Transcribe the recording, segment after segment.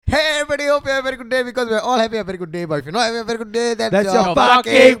hope you have a very good day because we're all having a very good day. But if you're not having a very good day, That's your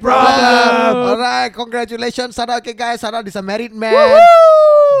fucking problem. Alright, congratulations, Sada. Okay, guys, Sada is a married man.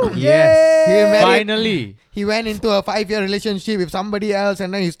 Woo-hoo! Yes. He married. Finally. He went into a 5-year relationship with somebody else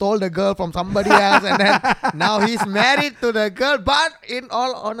and then he stole the girl from somebody else and then now he's married to the girl. But in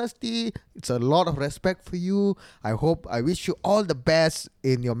all honesty, it's a lot of respect for you. I wish you all the best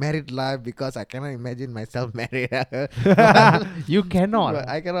in your married life because I cannot imagine myself married. You cannot. But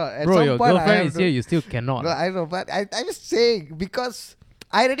I cannot. At Bro, some your point I girlfriend have is to- here, you still cannot. No, I know, but I'm just saying because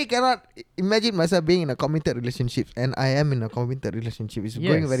I really cannot imagine myself being in a committed relationship, and I am in a committed relationship. It's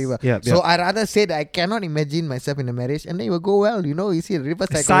going Yes. very well. Yeah, So I rather say that I cannot imagine myself in a marriage, and then it will go well. You know, you see reverse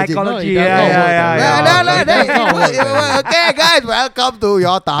psychology. Psychology, No, it does not work that way. No. It does not work that way. Okay, guys, welcome to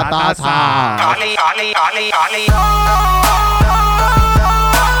your Tata's house.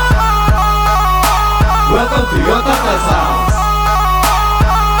 Welcome to your Tata's house.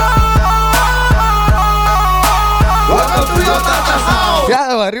 Welcome to your Tata's house.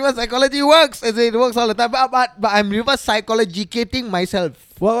 Yeah, reverse psychology works. It works all the time. But I'm reverse psychologicating myself.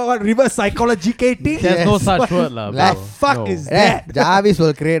 What reverse psychologicating? There's no Yes. such word, lah, Like, bro. fuck No. is that? Jarvis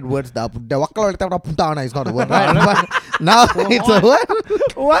will create words. The wakala putana is not a word, right? But now it's a word.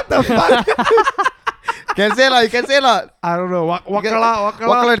 What the fuck? Can say lah. You can say lah. I don't know. Wakala.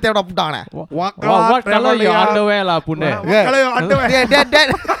 Wakala putana. What color your underwear, lah, Pune? Yeah. Color your underwear. Yeah, that.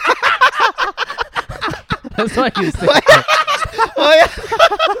 That's what you say. Oh yeah.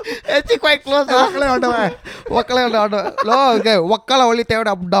 Actually quite close. Wakala underwear. No, okay. Wakala only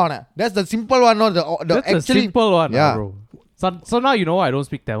putana. That's the simple one, not the That's a actually. simple one, Yeah. bro. So now you know I don't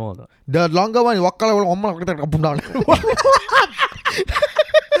speak Tamil. No? The longer one is wakala putana.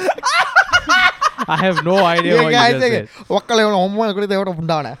 I have no idea what you just said.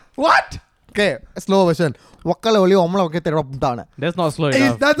 What? Okay, slow version. That's not slow It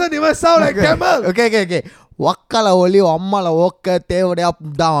enough. doesn't even sound like Tamil. Okay. Okay. So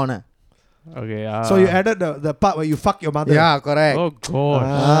you added the part where you fuck your mother. Yeah, correct. Oh God.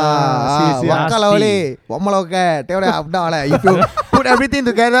 See. If you put everything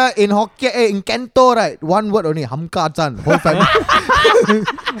together in Hokkien, in Canto, right? One word only, Hamka-chan, whole family.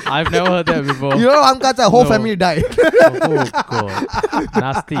 I've never heard that before. You know Hamka-chan, whole No. family died. Oh God.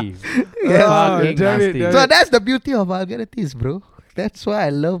 Nasty. Fucking damn it, nasty. damn it. So that's the beauty of vulgarities, bro. That's why I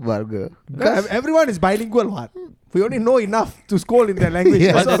love vulgar. Everyone is bilingual, what? We only know enough to scold in their language.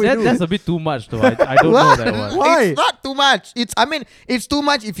 Yeah. That's But what we do. that's a bit too much though. I don't know that one. Why? It's not too much. It's too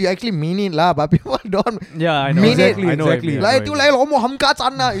much if you actually mean it, lah. But people don't. Yeah, I know. Mean exactly. it. I know what Exactly. you mean, Like, I do know like homo hamka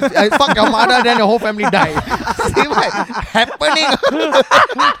channa. I fuck your mother, then your whole family die. See what happening?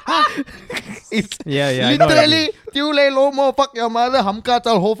 It's Yeah, I know what you literally you like lomo, fuck your mother, hamka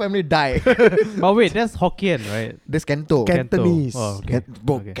chan, whole family die. But wait, that's Hokkien, right? This Canto. Cantonese. Oh, okay.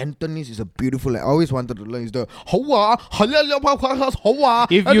 Bro, Cantonese is a beautiful. I always wanted to learn. It's the hoa.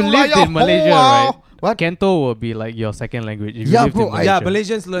 If you lived in Malaysia, right? What? Canto will be like your second language. If Yeah, you lived bro, in Malaysia.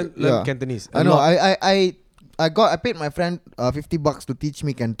 Malaysians learn Yeah. Cantonese. I know. I paid my friend $50 to teach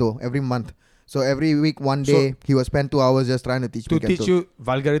me Canto every month. So every week, one day, he will spend 2 hours just trying to teach To me Canto. teach you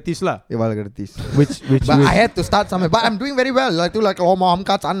vulgarities lah. Yeah, vulgarities. Which But I had to start somewhere. But I'm doing very well. Like to like lomo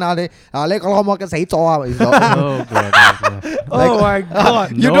hamka chan na le, like lomo ka sei choa. Oh God. Oh my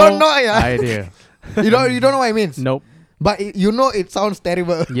god. You No don't know, yeah? idea. You don't know what it means. Nope. But you know it sounds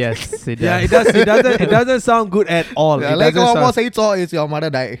terrible. Yes, it does. Yeah, it doesn't sound good at all. Yeah, It like doesn't lomo sound- sei choa is your mother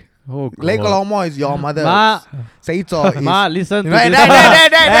die. Oh God. Like lomo is your mother. Ma, Sei choa is. Ma, listen to Right, this.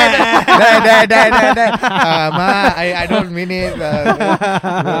 Ma, I don't mean it.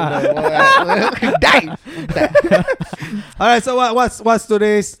 Die. Alright, so what's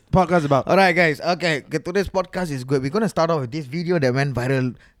today's podcast about? Alright, guys. Okay, today's podcast is good. We're gonna start off with this video that went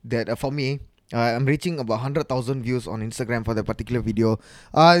viral. That for me, I'm reaching about 100,000 views on Instagram for the particular video.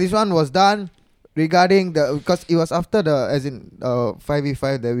 This one was done regarding because it was after the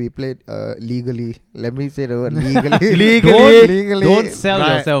 5v5 that we played legally. Let me say the word legally. legally. Don't sell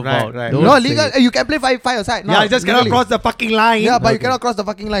Right, yourself right, out. right. Don't No, say legal. it. You can play 5v5 aside. No, Yeah, you just cannot legally. cross the fucking line. Yeah, but you Okay. cannot cross the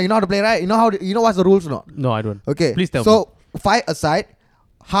fucking line. You know how to play, right? You know you know what's the rules, no? No, I don't. Okay. Please tell me. So 5 aside,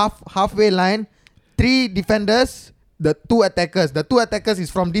 halfway line, 3 defenders, the 2 attackers. The 2 attackers is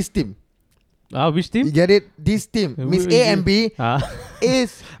from this team. Which team? You get it? This team. Means A and B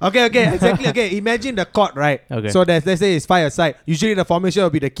is Okay, exactly. Okay, imagine the court, right? Okay. So let's say it's 5 aside. Usually the formation will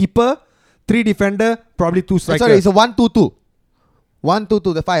be the keeper, 3 defender, probably 2 strikers. sorry, it's a 1-2-2.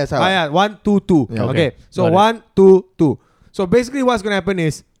 1-2-2, the 5 aside. Ah, yeah, 1, 2, 2. Yeah. Okay. Okay. So Got it. 1, 2, 2. So basically what's gonna happen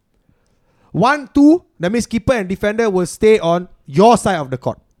is 1, 2, that means keeper and defender will stay on your side of the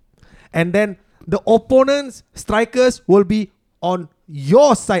court. And then the opponent's strikers will be on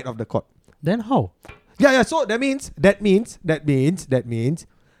your side of the court. Then how? Yeah. So that means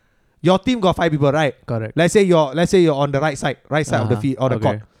your team got 5 people, right? Correct. Let's say you're on the right side of the field or the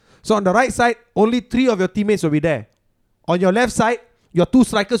court. So on the right side, only 3 of your teammates will be there. On your left side, your 2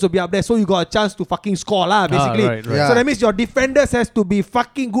 strikers will be up there, so you got a chance to fucking score lah, basically. Right. Yeah. So that means your defenders has to be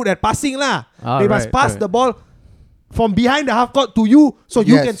fucking good at passing lah. They must Right, pass right. the ball from behind the half court to you, so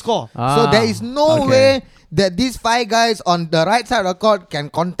you Yes. can score. So there is no okay. way that these 5 guys on the right side of the court can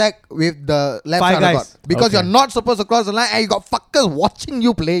contact with the left 5 side of the guys. court. Because Okay. you're not supposed to cross the line and you got fuckers watching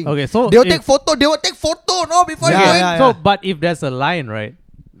you playing. Okay, so They will if- take photo. They will take photo, no, before Yeah, you go in. yeah, So, but if there's a line, right?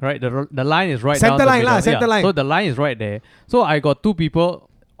 The line is right Center down line the lah, middle. center line. So the line is right there. So I got 2 people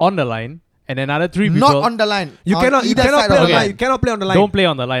on the line and another 3 people. Not on the line. You On cannot either play side on of the the line. line. You cannot play on the line. Don't play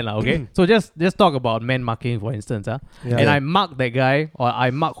on the line lah, okay? So just talk about man marking, for instance. Yeah. And I mark that guy or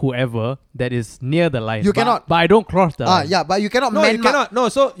I mark whoever that is near the line. You But- cannot. But I don't cross the line. Yeah, but you cannot No, man you mark. cannot. No,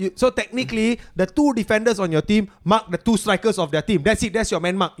 so technically, the 2 defenders on your team mark the 2 strikers of their team. That's it. That's your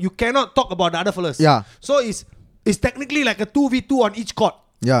man mark. You cannot talk about the other fellas. Yeah. So it's technically like a 2v2 on each court.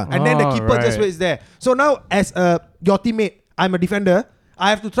 Yeah. And then the Oh, keeper just right. waits there. So now, as your teammate, I'm a defender. I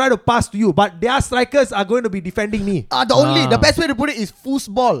have to try to pass to you, but their strikers are going to be defending me. The best way to put it is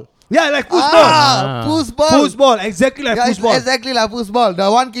foosball. Yeah, like football. Foosball. Foosball, exactly like Yeah, it's football. exactly like foosball. The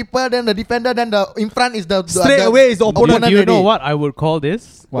one keeper, then the defender, then the in front is the Straight away is the opponent. Do you know already. what I would call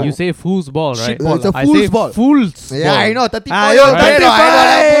this? What? You say foosball, right? Shitball. It's a I fool's say ball. Fool's Yeah, ball. I know. 34 Ah, years old. yo,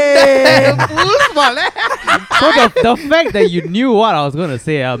 35. Foosball, eh? So the fact that you knew what I was going to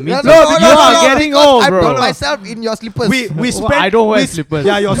say means No, you are getting because old, I bro. put myself in your slippers. We Well, spent. I don't wear we slippers.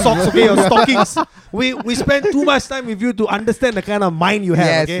 Yeah, your socks, okay, your stockings. We spent too much time with you to understand the kind of mind you have.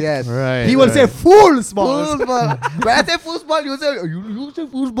 Yes, okay? yes. Right. He will say fool's ball. Foosball. When I say foosball, you say you say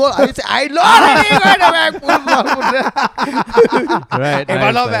foosball. I say I know already. Foosball. Right. Hey,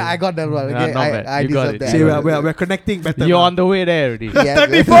 but nice, not bad. nice. I got that one. Yeah, Okay, not bad. I You got deserve it. that. See, we're connecting better. You're now. on the way there already. Yes,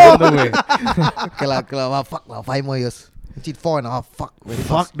 34. You're on the way. Okay lah. Well, fuck lah. 5 more years. It's 4.5. Fuck. Very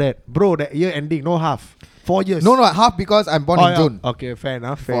Fuck fast. that, bro. That year ending, no half. 4 years. No, half because I'm born Oh, in yeah. June. Okay, fair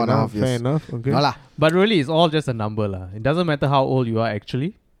enough. Fair 4.5 enough. years. Fair enough. Okay. No lah. But really, it's all just a number lah. It doesn't matter how old you are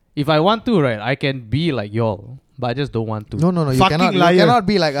actually. If I want to, right, I can be like y'all, but I just don't want to. No. You Fucking cannot. liar. You cannot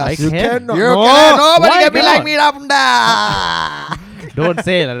be like us. I You can. cannot. You No. cannot. Nobody Why can be like not? me, Ramda. Don't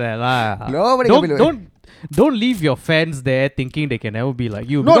say like that lah. Nobody can be like- Don't leave your fans there thinking they can never be like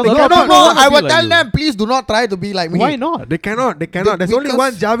you. No, Because they a lot of cannot. people No, wanna I be will like tell you. them, please do not try to be like me. Why not? They cannot. There's only Because-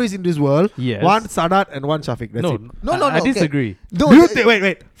 one Jarvis in this world. Yes. One Sadat and one Shafiq. That's No, it. No, I okay. disagree. No, Do you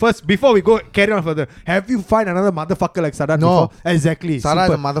wait. First, before we go carry on further, have you find another motherfucker like Sadat No. before? Exactly. Sarah is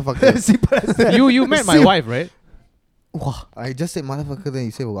a Simple. motherfucker. Simple as that. You met my Simple. wife, right? Wow, I just said motherfucker, then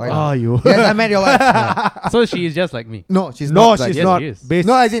you say why? Oh, you. Yes, I met your wife. So she is just like me. No, she's No, not. like- she's yes, not. she is. Based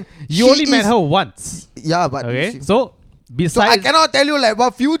No, as in You she only met is- her once. Yeah, but Okay. she- So so I besides, cannot tell you like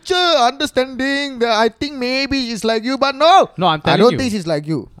about future understanding that I think maybe she's like you, but no. no, I'm I telling don't you. think she's like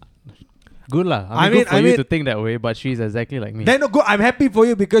you. Good lah. I Good mean- for I you mean- to think that way, but she's exactly like me. Then go. I'm happy for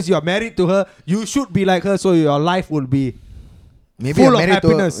you because you are married to her. You should be like her, so your life will be. Maybe Full you're of married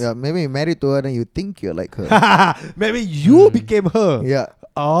happiness. to her. Yeah, maybe you're married to her, then you think you're like her. Maybe you became her. Yeah.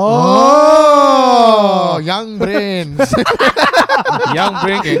 Oh. Young brains. Young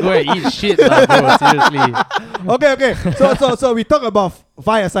brain can go and eat shit, lah, bro. Seriously. Okay. So we talk about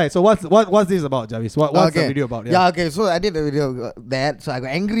fireside. So what's this about, Jarvis? What's the video about? Yeah, okay. So I did a video that. So I got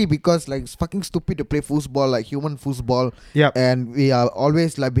angry because like it's fucking stupid to play foosball, like human foosball. Yep. And we are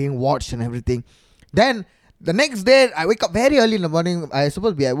always like being watched and everything. Then the next day I wake up very early in the morning. I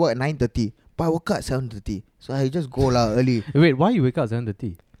supposed to be at work at 9:30, but I woke up at 7:30. So I just go lah early Wait, why you wake up at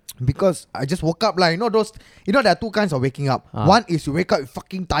 7:30? because I just woke up like there are 2 kinds of waking up. Ah. One is you wake up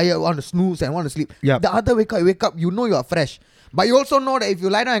fucking tired, want to snooze and want to sleep. Yep. The other you wake up, you know you are fresh. But you also know that if you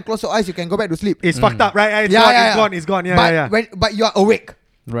lie down and close your eyes, you can go back to sleep. It's fucked up, right? It's gone. Yeah, but yeah. but you are awake.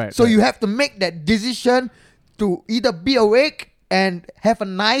 Right. So right. you have to make that decision to either be awake and have a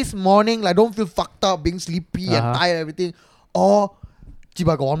nice morning, like don't feel fucked up, being sleepy and Uh-huh. tired and everything, or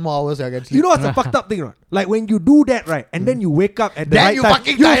Chiba got 1 more hours I can sleep. You know what's the fucked up thing, right? Like when you do that, right, and then you wake up at the Then right you time,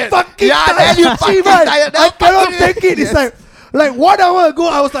 fucking you tired. fucking Yeah, tired. then you fucking Chiban, tired. I Then cannot fucking- take it. It's Yes. like 1 hour ago,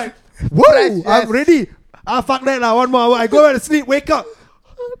 I was like, whoa, Fresh, yes. I'm ready. Fuck that lah. 1 more hour. I go back to sleep. Wake up.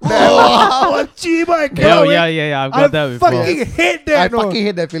 Oh, Chiba, I Yeah, cannot wait. yeah. I've I got that before. fucking hate that. I no. fucking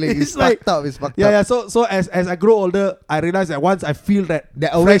hate that feeling. It's, It's like- fucked up. It's fucked Yeah, up. yeah. So as I grow older, I realize that once I feel that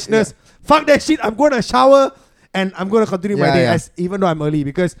awake, freshness, fuck that shit. I'm going to shower and I'm going to continue my Yeah, day yeah. even though I'm early,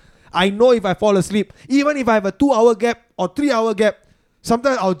 because I know if I fall asleep, even if I have a 2 hour gap or 3 hour gap,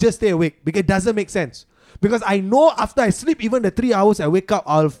 sometimes I'll just stay awake because it doesn't make sense. Because I know after I sleep, even the 3 hours I wake up,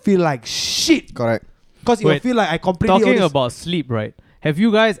 I'll feel like shit. Correct. Because it will Wait, feel like I completely... Talking about sleep, right? Have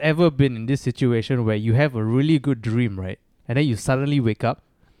you guys ever been in this situation where you have a really good dream, right? And then you suddenly wake up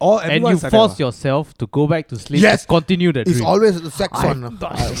and you force yourself to go back to sleep Yes. to continue the dream? It's always the sex I- one. No.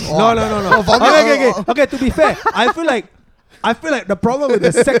 Oh, for me, Okay, to be fair, I feel like the problem with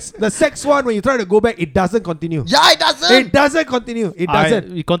the sex one, when you try to go back, it doesn't continue. Yeah, it doesn't. It doesn't continue. It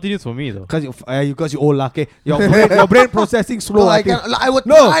doesn't. It continues for me though. Because you old lah, okay? Your brain processing slow. No, I I, think. can, I would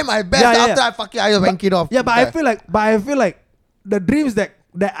No. try my best Yeah, yeah, after yeah. I fucking I wank it off. Yeah, but I feel like the dreams that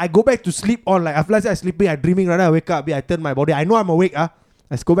I go back to sleep on, like after I'm sleeping, I'm dreaming, right now I wake up, I turn my body, I know I'm awake, I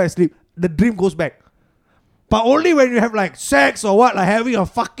just go back to sleep. The dream goes back. But only when you have like sex or what, like having a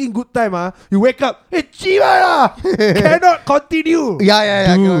fucking good time, you wake up, hey, chiva cannot continue.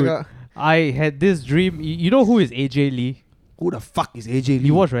 Yeah. Dude, I had this dream. You know who is AJ Lee? Who the fuck is AJ Lee?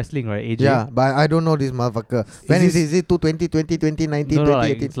 You watch wrestling, right? AJ. Yeah, but I don't know this motherfucker. When is it? 2020, 2019, No,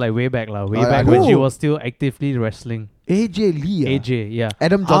 like, 2018? it's like way back lah. Way Oh, back yeah. when she Who? was still actively wrestling. AJ Lee. AJ, yeah.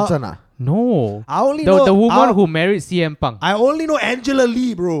 Adam Johnson. No. I only know The woman who married CM Punk. I only know Angela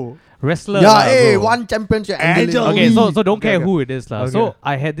Lee, bro. Wrestler. Yeah, lah, hey, bro. one championship. Angel Okay, Lee. so don't care Okay. who it is lah. Okay. So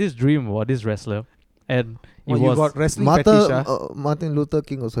I had this dream about this wrestler, and it You was. got wrestling fetish, Martin Luther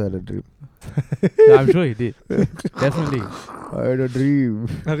King also had a dream. Yeah, I'm sure he did. Definitely. I had a dream.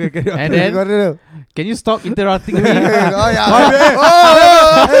 Okay. And You then, got it? can you stop interrupting me? Oh,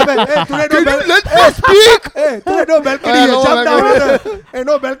 yeah. Hey, man, hey, today no Can you let me speak? Hey, today no balcony. Oh, yeah, You no jump balcony. down. Hey,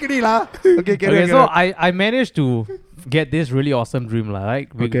 no balcony lah. Okay, Okay, so I managed to get this really awesome dream lah.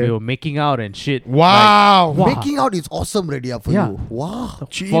 Like we Okay. were making out and shit. Wow. Wow. Making out is awesome already for Yeah. you. Wow.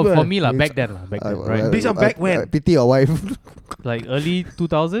 Like, for me lah, back then lah, right? This one back when? Pity your wife. Like early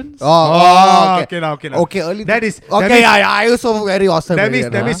 2000s. Okay. now. Okay, early. That is Okay, I also very awesome. That already,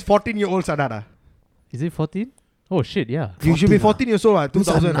 means that huh? means 14-year-old Sadada. Is it 14? Oh shit, yeah. You should be 14 14 years old,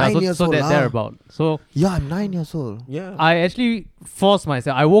 2000. Nine so years so old that lah. thereabout. So Yeah, I'm 9 years old. Yeah. I actually forced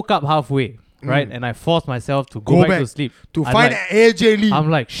myself. I woke up halfway, right, and I forced myself to go back to sleep. to I'm find like- AJ Lee. I'm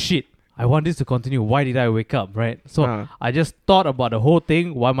like, shit, I want this to continue. Why did I wake up, right? So Uh. I just thought about the whole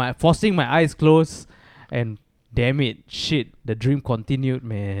thing while forcing my eyes closed, and damn it, shit, the dream continued,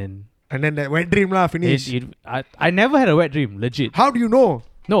 man. And then that wet dream lah finish. I never had a wet dream, legit. How do you know?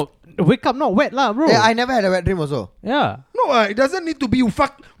 No, wake up not wet lah, bro. Yeah, I never had a wet dream also. Yeah. No, it doesn't need to be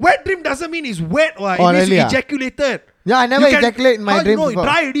wet dream doesn't mean it's wet. It Oh, means really, you ah? ejaculated. Yeah, I never You can- ejaculate in my how dreams you know? before. It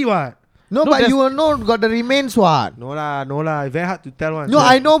dry already what? No, No, but there's- you will know got the remains what? No lah. Very hard to tell one. No,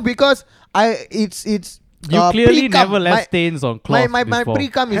 I know because it's You clearly pre-cum. never left stains on cloth my before.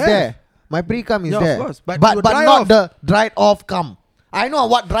 pre-cum is Have. there. My pre-cum is Yeah, of there. course, but but you dry not off. the dried off cum. I know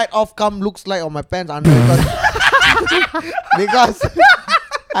what dried off cum looks like on my pants under because because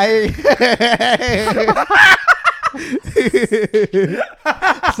I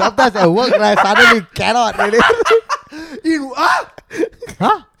sometimes at work right suddenly cannot really.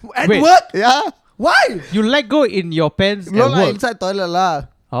 Huh? At Wait. work? Yeah. Why? You let go in your pants No at lah, work. inside toilet lah.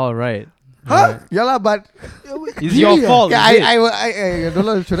 All right. Huh? Yeah lah, but It's your fault. yeah, is it? I don't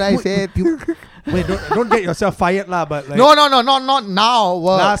know. Should I say it? Wait, don't get yourself fired lah. But like, No, not now.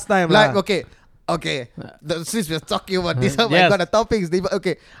 Last time like lah. okay. Since we're talking about this, oh my Yes. god, the topic is different.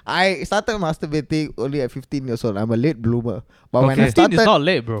 Okay, I started masturbating only at 15 years old. I'm a late bloomer. But when I 15 started, is not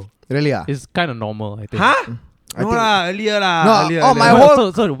late, bro. really It's kind of normal, I think. Huh? I No think- lah, earlier lah. No, earlier, oh, my earlier.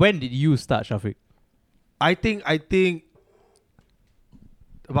 whole- So when did you start, Shafiq? I think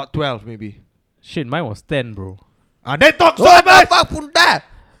about 12 maybe. Shit, mine was 10, bro. Then talk so What the much. fuck, Punta?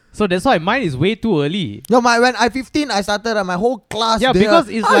 So that's why mine is way too early. No, when I 15, I started and my whole class. Yeah, they because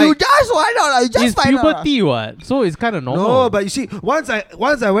are, it's you like- just why not? You just It's find out. puberty, what? So it's kind of normal. No, but you see, once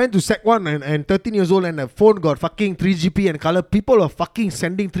I went to Sec 1 and 13 years old and the phone got fucking 3GP and color, people were fucking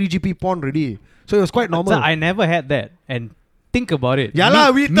sending 3GP porn already. So it was quite normal. So I never had that. And think about it. Yeah Me-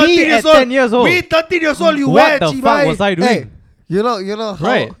 lah, we 13 me years at old. 10 years old. We 13 years old, you What wear the chibai. fuck was I doing? Hey, you know how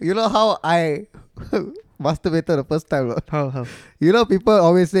Right. I masturbated the first time. How? You know, people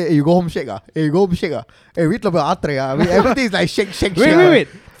always say, hey, you go home shake ah. Hey, you go home shake ah. Hey, we love atre ah. I mean, everything is like shake. Wait. Wait.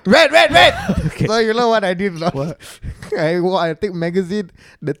 So you know what I did? What? I take magazine,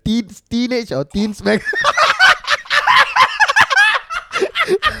 the teenage or teens mag.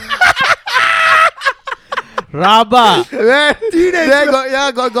 Rabba. Then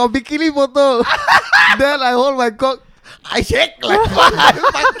got bikini photo. Then I hold my cock. I shake like I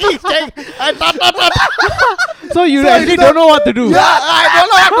fucking shake. I So you So actually it's don't know what to do. Yeah, I don't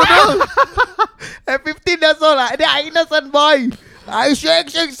know what to do. At 15 years old, then I innocent boy. I shake.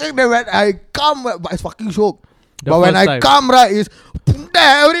 Then when I come, but I fucking shook. But when I come, right, it's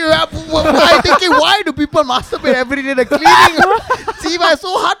everywhere. I'm thinking, why do people masturbate every day? The cleaning, see, it's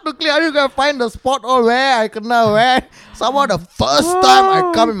so hard to clean. You can find the spot all where I can now wear. Somehow the first time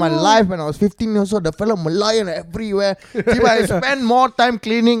I come in my life when I was 15 years old, the fellow Malayan everywhere. See, I spend more time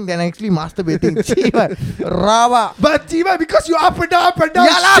cleaning than actually masturbating. See, Rava. But Chiba, because you up and down,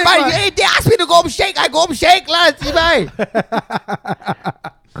 Yeah, lah, but they asked me to go home shake. I go home shake, lah, Chiba.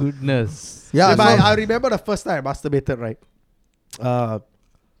 Goodness. Yeah, but I remember the first time I masturbated, right?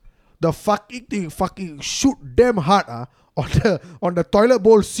 The fucking thing fucking shoot damn hard on the toilet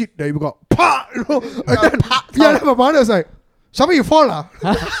bowl seat that you got. Pah! You know? And then my mother was like, "Something you fall lah."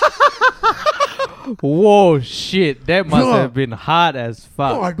 Whoa, shit! That must have been hard as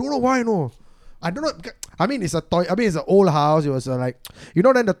fuck. No, I don't know why. No, I don't know. I mean, it's an old house. It was like,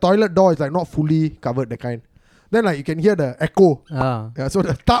 then the toilet door is like not fully covered, that kind. Then like you can hear the echo. Yeah, so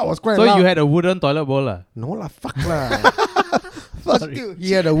the tap was quite loud. So you had a wooden toilet bowl lah? No lah, fuck lah. Fuck you.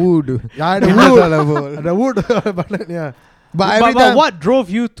 He had the wood. Yeah, the wood. But yeah. But what drove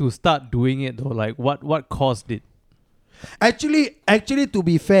you to start doing it though? Like what caused it? Actually, to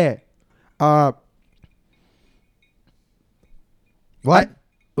be fair, what?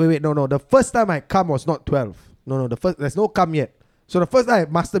 No. The first time I come was not 12. No. There's no come yet. So the first time I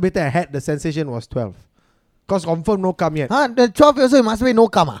masturbated, I had the sensation was 12. Cause confirm no come yet. The 12 years old must be no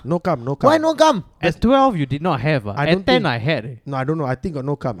come. No come. Why no come? At 12 you did not have. At 10 I had. No, I don't know. I think got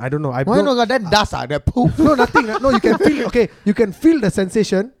no come. I don't know. Why no got that dust? That poop. No, nothing. No, you can feel. Okay, you can feel the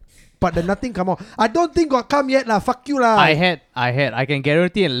sensation, but the nothing come out. I don't think got come yet lah. Fuck you lah. I had. I can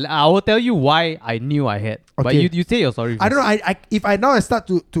guarantee, and I will tell you why I knew I had. Okay. But you say your story first. I don't know. If I now start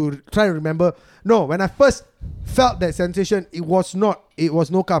to try to remember. No, when I first felt that sensation, it was no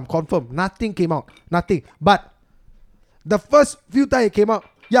come. Confirm. Nothing came out. Nothing. But the first few times it came out,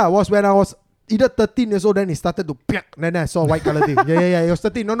 was when I was either 13 years old. Then it started to piak. Then I saw white color thing. Yeah. It was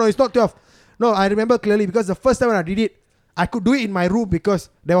 13. No, it's not 12. No, I remember clearly because the first time when I did it, I could do it in my room because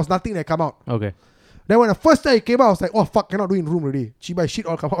there was nothing that come out. Okay. Then when the first time it came out, I was like, oh fuck, cannot do it in room already. Chiba shit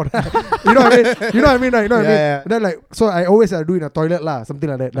all come out. You know what I mean? You know what I mean? Right? You know what I mean? Yeah. Then like, so I always do it in a toilet lah, something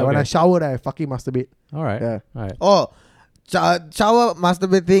like that. Like when I shower, I fucking masturbate. All right. Yeah. All right. Oh, shower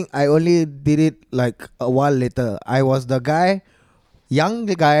masturbating, I only did it like a while later. I was the young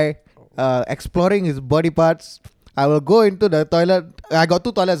guy, exploring his body parts. I will go into the toilet. I got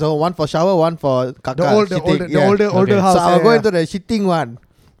two toilets, one for shower, one for kaka. The older house. So I will go into the shitting one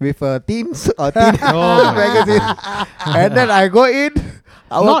with teens or teen magazine. And then I go in.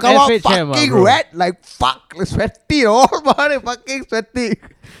 I will Not come out FHM, fucking bro. red, like fuck, sweaty, all body fucking sweaty.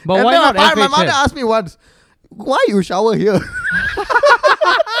 But and why then not my mother FHM? asked me once, why you shower here?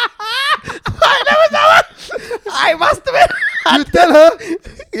 I never shower. I masturbate. You tell her?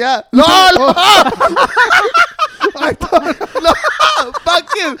 Yeah. No. I thought, No.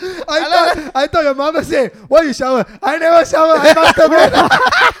 Fuck you. I thought your mama said, why you shower? I never shower. I masturbate.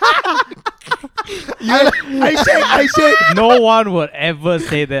 I shake. No one would ever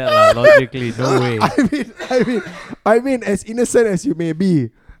say that lah, logically. No way. I mean, as innocent as you may be,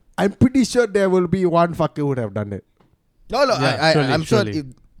 I'm pretty sure there will be one fucker who would have done it. No. Yeah, I'm surely. sure if,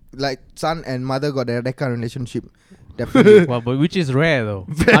 like son and mother got that kind of relationship. Definitely. Well, but which is rare though.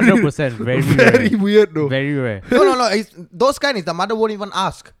 100%. Very rare. Very weird though. Very rare. No. Those kind is the mother won't even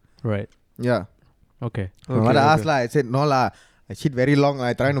ask. Right. Yeah. Okay. My mother asked lah. I said no lah. I shit very long.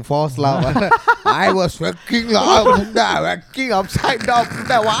 I trying to force lah. I was working lah. Working upside down.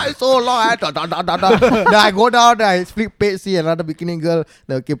 Why so long? Then I go down. I flip page. See another bikini girl.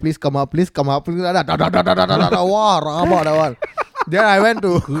 Then, okay, please come up. Please come up. Wow, rabak that one. Then I went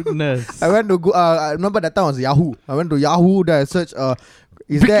to. Goodness. I remember that time was Yahoo. I went to Yahoo. Then I searched.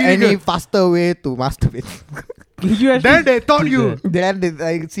 Is there any faster way to masturbate? Then they taught you. Then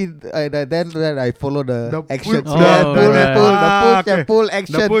I see. Then I follow the actions. pull- The push and pull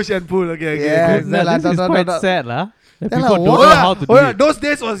action. The push and pull. Okay. Yes. Goodness, this is quite sad lah. That Then people like, don't what? know how to do it. Those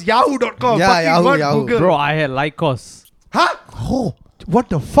days was yahoo.com. Yeah, Fucking Yahoo, what, Yahoo. Google. Bro, I had Lycos. Huh? Oh, what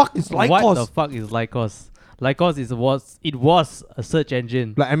the fuck is Lycos? What the fuck is Lycos? Lycos was a search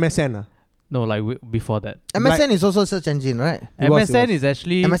engine. Like MSN. No, like before that. MSN is also a search engine, right? MSN is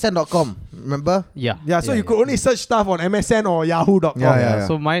actually MSN.com. Remember? yeah. Yeah, so you could only search stuff on MSN or yahoo.com. Yeah.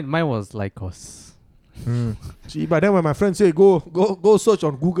 So mine was Lycos. Chiba, then when my friend say go search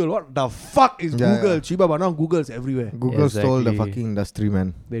on Google, what the fuck is Yeah, Google? yeah. Chiba, but now Google's everywhere. Google stole the Exactly. fucking industry,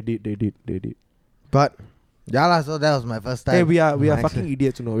 man. They did. But yeah lah, so that was my first time. Hey, we are Actually. fucking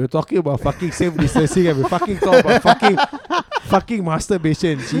idiots, you know. We're talking about fucking safe distancing and we fucking talk about fucking fucking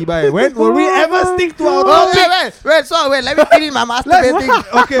masturbation, Chibai. When will we ever stick to our topic? Wait, let me finish my masturbating.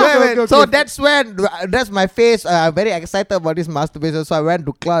 Okay. So that's my face. I'm very excited about this masturbation. So I went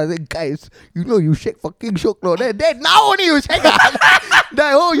to class. I said, guys, you shake fucking shook, no? Then now only you shake.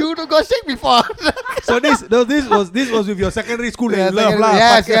 You to go shake before. So this was with your secondary school that you love, lah.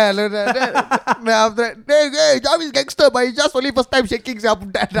 Yes, Then after that, hey, Javi is gangster, but it's just only first time shaking. So I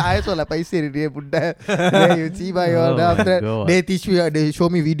put that. I also like I say put that. Then you see by all. Then after that, they teach me. They show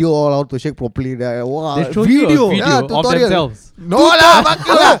me video all how to shake properly. Wow, They show you a video of tutorial. themselves. No lah, fuck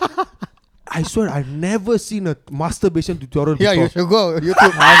you lah. I swear I've never seen a masturbation tutorial Yeah, before. you should go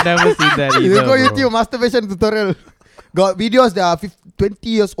YouTube. I've never seen that either. You go bro. YouTube masturbation tutorial. Got videos that are 20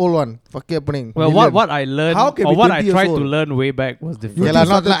 years old one. Fucking happening. Well, what I learned, How can or be what 20 I years tried to old? learn way back was different. Yeah,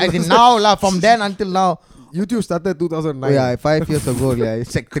 not like as in now lah. From then until now. YouTube started 2009. Yeah, 5 years ago. Yeah,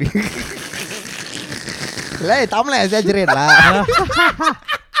 Sec 3. Hey, Tamil exaggerate lah.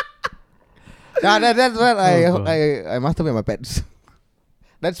 Yeah, that's when I masturbate my pets.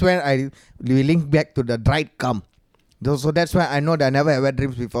 That's when we link back to the dried cum. So that's why I know that I never had wet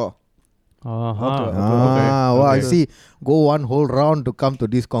dreams before. Okay. I see. Go one whole round to come to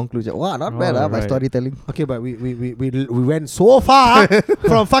this conclusion. Wow, not bad, my right. storytelling. Okay, but we went so far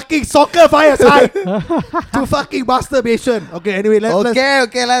from fucking soccer fireside to fucking masturbation. Okay, anyway, let's Let's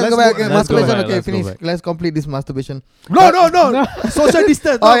go back. go- Masturbation. let's Okay, go finish. back. Let's complete this masturbation. No. Social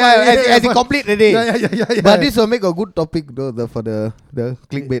distance. Oh yeah, as in complete the day. Yeah. But this will make a good topic though for the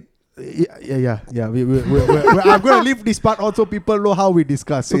clickbait. Yeah. I'm gonna leave this part on so people know how we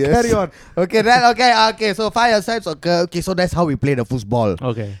discuss. So Yes. carry on. Okay. So 5 sides. Okay. So that's how we play the football.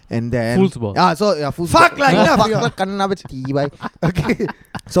 Okay. And then Foosball. foosball. Fuck lah, enough, Fuck yeah. lah, kanna baca tibai. Okay.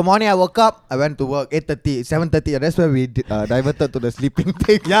 So morning I woke up. I went to work 8:30, 7:30. That's where we diverted to the sleeping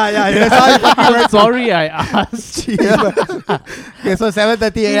thing. Yeah. Sorry, I asked. Okay, so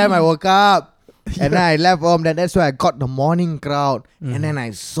 7:30 a.m. I woke up. And then I left home. Then that's where I got the morning crowd. And then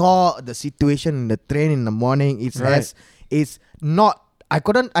I saw the situation in the train in the morning. It's not. I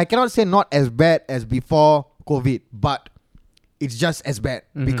cannot say not as bad as before COVID, but it's just as bad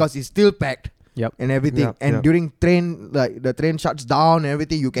because it's still packed. Yep. And everything. Yep, And yep. during train, like the train shuts down and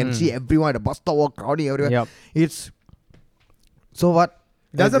everything, you can see everyone at the bus stop walk crowding everywhere. Yep. It's so what?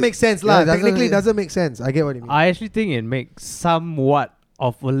 Doesn't make sense, Yeah, lah. Technically, doesn't make sense. I get what you mean. I actually think it makes somewhat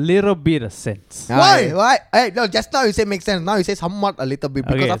of a little bit of sense. Why? Hey, no, just now you say makes sense. Now you say somewhat a little bit.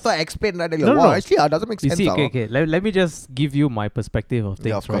 Because Okay. after I explained that, No, no. actually, it doesn't make You sense. see, okay. Let me just give you my perspective of things,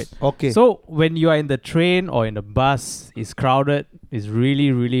 Yeah, of right? course. Okay. So when you are in the train or in the bus, it's crowded. It's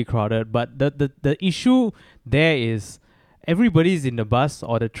really, really crowded. But the issue there is everybody's in the bus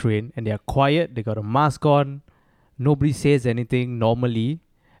or the train and they are quiet. They got a mask on. Nobody says anything normally.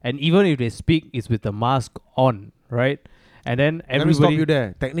 And even if they speak, it's with the mask on, right? And then Let me stop everybody... you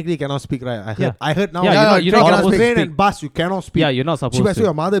there. Technically, cannot speak, right? I heard. Yeah. I heard now. Yeah, you're not on supposed to train speak. and bus, you cannot speak. Yeah, you're not supposed So to.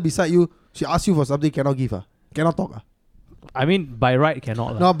 your mother beside you, she asks you for something, cannot give her. Cannot talk. I mean, by right,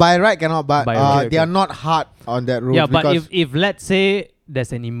 cannot. No, by right cannot, but By right, they okay. are not hard on that rule. Yeah, but because if let's say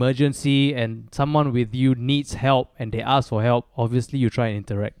there's an emergency and someone with you needs help and they ask for help, obviously you try and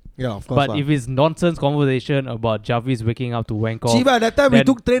interact. Yeah, of course. But if it's nonsense conversation about Javis waking up to wank off, Chiba, that time we then-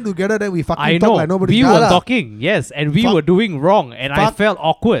 took train together, then we fucking I talk know like nobody. we Yeah were lah. talking, yes, and we Fuck. were doing wrong, and I Fuck. felt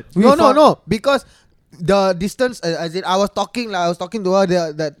awkward. no, because the distance, as in I was talking to her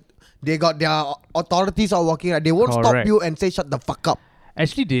that they got their authorities are working. They won't stop Correct. you and say shut the fuck up.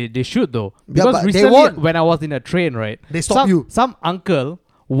 Actually, they should though, Yeah, because but they recently won't. when I was in a train, right, They stop you. Some uncle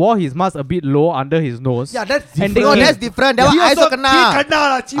wore his mask a bit low under his nose. Yeah, that's And different. they No, came- that's different. That one I also kena.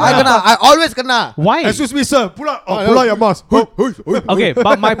 lah, Chiba. I always kena. Why? Excuse me, sir. Pull out your mask. Okay,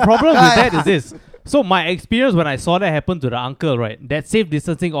 but my problem with that is this. So my experience when I saw that happen to the uncle, right? That safe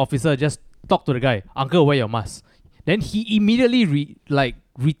distancing officer just talked to the guy, "Uncle, wear your mask." Then he immediately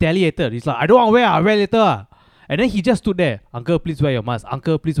retaliated. He's like, "I don't want to wear. I'll wear later." Ah." And then he just stood there, "Uncle, please wear your mask.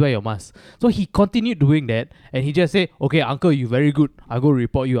 Uncle, please wear your mask." So he continued doing that, and he just said, "Okay, uncle, you very good. I'm going to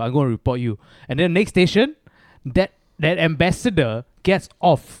report you. I'm going to report you." And then next station, that ambassador gets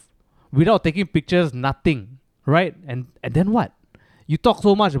off without taking pictures, nothing, right? And then what? You talk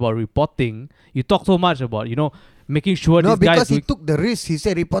so much about reporting. You talk so much about, making sure No, this guy because he doing... took the risk. He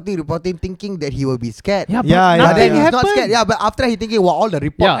said reporting, thinking that he will be scared. Yeah, but Yeah, But nothing then he's happened. not scared. Yeah, but after he thinking, all the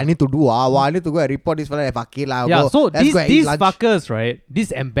report Yeah. I need to do. I need to go and report this fella. Fuck it lah. Yeah, go. so Let's go and eat these lunch. fuckers, right?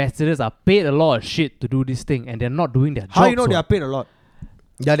 These ambassadors are paid a lot of shit to do this thing, and they're not doing their How job. you know they are paid a lot?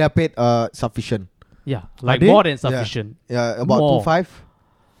 Yeah, they are paid sufficient. Yeah, like they? more than sufficient. Yeah, about More. 2.5.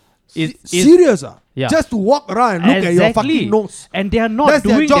 It's Serious? Yeah. just to walk around and look at your fucking nose. And they are not That's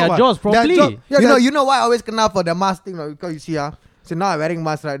their doing job, their what? jobs Their properly. job- Yeah, you know why I always kena for the mask thing, because you see, so now I'm wearing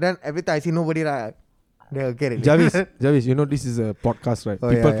mask, right? Then every time I see nobody, right, they'll get it. Jarvis, you know this is a podcast, right? Oh,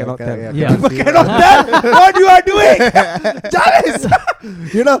 People yeah, cannot yeah, tell. yeah, yeah. People cannot tell what you are doing,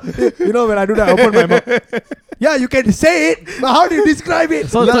 Jarvis. you know when I do that, I open my mouth. Yeah, you can say it, but how do you describe it?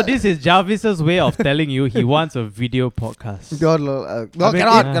 So this is Jarvis's way of telling you he wants a video podcast. No, I mean,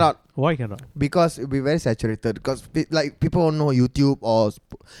 cannot. Why cannot? Because it'll be very saturated. Because people don't know YouTube, or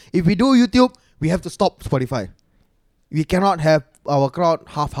if we do YouTube, we have to stop Spotify. We cannot have our crowd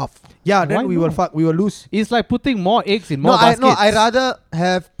half. Yeah, then Why we will not? we will lose. It's like putting more eggs in more baskets. I rather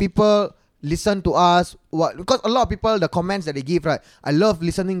have people listen to us. Because a lot of people, the comments that they give, right? I love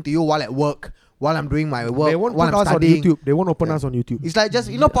listening to you while at work, while I'm doing my work, They won't while put I'm us studying. on YouTube. They won't open Yeah. us on YouTube. It's like just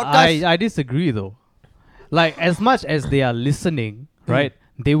podcast. I disagree though. Like as much as they are listening, right?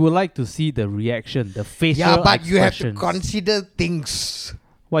 They would like to see the reaction, the facial Yeah, but you have to expressions. consider things.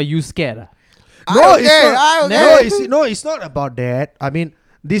 Why you scared? No, Okay, it's not. okay. No, it's not about that. I mean,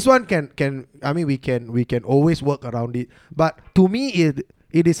 this one can. I mean, we can always work around it. But to me,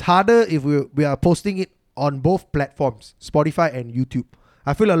 it is harder if we are posting it on both platforms, Spotify and YouTube.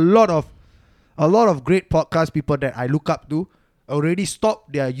 I feel a lot of great podcast people that I look up to already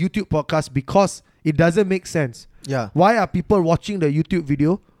stopped their YouTube podcast because it doesn't make sense. Yeah. Why are people watching the YouTube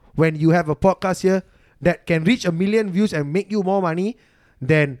video when you have a podcast here that can reach 1 million views and make you more money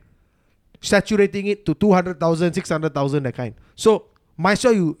than saturating it to 200,000, 600,000, that kind? So, might as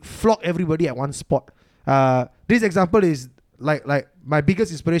well you flock everybody at one spot. This example is like my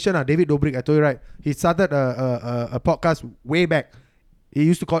biggest inspiration, David Dobrik. I told you, right? He started a podcast way back. He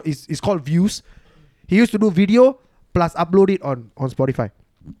used to call it's called Views. He used to do video plus upload it on Spotify.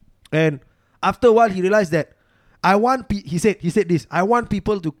 And after a while, he realized that he said this. I want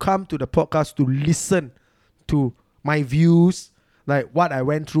people to come to the podcast to listen to my views, like what I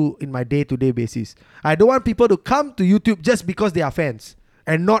went through in my day-to-day basis. I don't want people to come to YouTube just because they are fans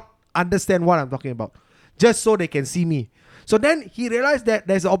and not understand what I'm talking about, just so they can see me. So then he realized that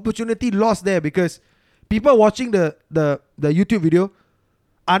there's an opportunity lost there because people watching the YouTube video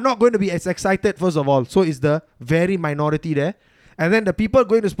are not going to be as excited, first of all. So it's the very minority there. And then the people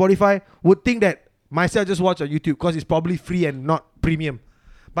going to Spotify would think that myself just watch on YouTube because it's probably free and not premium.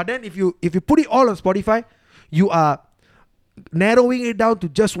 But then if you put it all on Spotify, you are narrowing it down to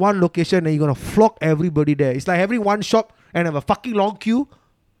just one location and you're going to flock everybody there. It's like having one shop and have a fucking long queue.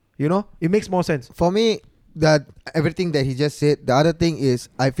 You know, it makes more sense. For me, that everything that he just said, the other thing is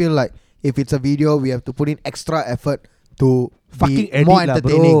I feel like if it's a video, we have to put in extra effort to Fucking be edit more lah,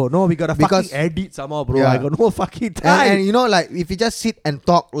 entertaining. bro. No, we gotta Because- fucking edit somehow, bro. Yeah. I got no fucking time. And you know, like if you just sit and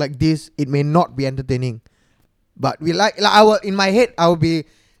talk like this, it may not be entertaining. But we like I will in my head I will be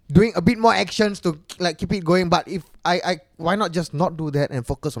doing a bit more actions to like keep it going. But if I why not just not do that and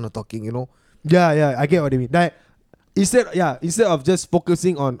focus on the talking, you know? Yeah, I get what you mean. That instead of just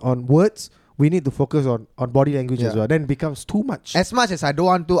focusing on words, we need to focus on body language as Yeah. well. Then it becomes too much. As much as I don't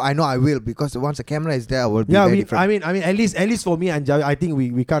want to, I know I will, because once the camera is there, I will be Yeah, very different. I mean, at least for me and Javi, I think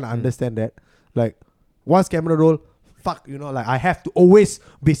we can't understand that. Like, once camera roll, fuck, you know, like I have to always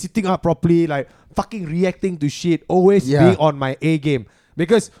be sitting up properly, like fucking reacting to shit, always Yeah. being on my A game,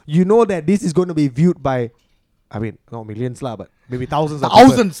 because you know that this is going to be viewed by, I mean, not millions lah, but maybe thousands of people.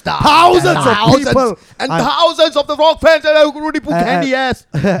 Thousands, Thousands of people. and I- thousands of the rock fans that are Rudy Poo candy ass.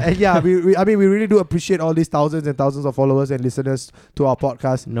 And yeah, we really do appreciate all these thousands and thousands of followers and listeners to our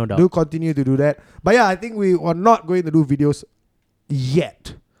podcast. No doubt. Do continue to do that. But yeah, I think we are not going to do videos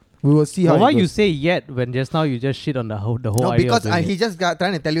yet. We will see how. Well, why it you goes. say yet when just now you just shit on the whole No, idea? of because doing he it? just got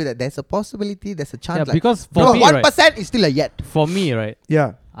trying to tell you that there's a possibility, there's a chance. Yeah, like, because for no, me, 1% right, is still a yet. for me, right,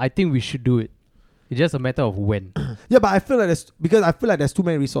 Yeah, I think we should do it. It's just a matter of when. yeah, but I feel like there's too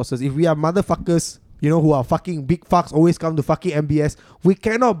many resources. If we are motherfuckers, you know, who are fucking big fucks, always come to fucking MBS, we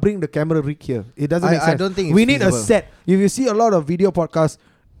cannot bring the camera rig here. It doesn't make I sense. don't think it's we need a feasible. set. If you see a lot of video podcasts,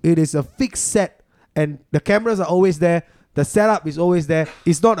 it is a fixed set, and the cameras are always there. The setup is always there.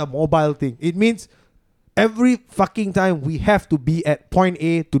 It's not a mobile thing. It means every fucking time we have to be at point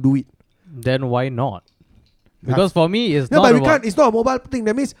A to do it. Then why not? Because for me, it's No, not but we about- can't. It's not a mobile thing.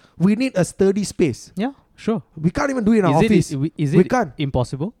 That means we need a sturdy space. Yeah, sure. We can't even do it in our office. Is We it can't.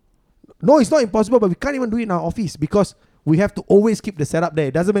 impossible? No, it's not impossible, but we can't even do it in our office because we have to always keep the setup there.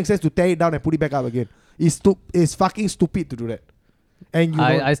 It doesn't make sense to tear it down and put it back up again. It's fucking stupid to do that. And you know,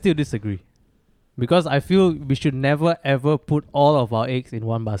 I still disagree. Because I feel we should never ever put all of our eggs in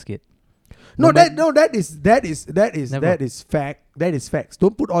one basket. that is Never. fact. That is facts.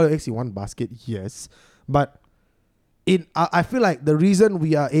 Don't put all your eggs in one basket. Yes, but I feel like the reason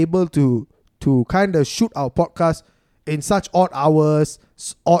we are able to to kind of shoot our podcast in such odd hours,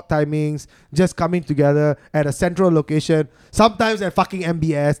 odd timings, just coming together at a central location. Sometimes at fucking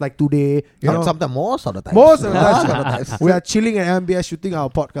MBS, like today. You know, Sometimes most of the time. most of the time, we are chilling at MBS shooting our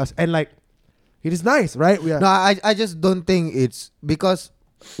podcast, and like, it is nice, right? We are. No, I just don't think it's because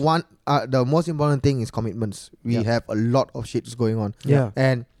the most important thing is commitments. We Yeah. have a lot of shits going on. Yeah.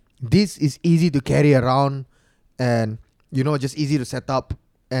 And this is easy to carry around and just easy to set up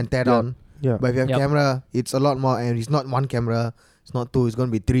and tear down. Yeah. But if you have Yep. camera, it's a lot more, and it's not one camera, it's not two, it's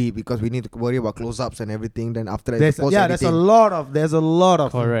gonna be three because we need to worry about close-ups and everything. Then after that, There's post there's a editing. lot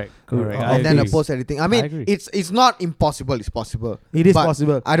of Correct. I And then the agree. post editing. I mean, agree. it's not impossible. It's possible. It is But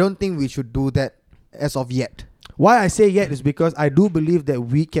possible. I don't think we should do that as of yet. Why I say yet is because I do believe that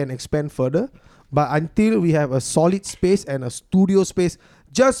we can expand further, but until we have a solid space and a studio space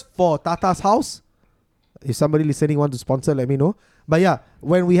just for Tata's house, if somebody listening want to sponsor, let me know. But yeah,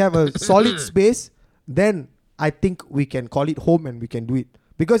 when we have a solid space, then I think we can call it home and we can do it.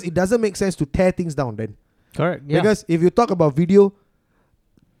 Because it doesn't make sense to tear things down then. Correct. Yeah. Because if you talk about video,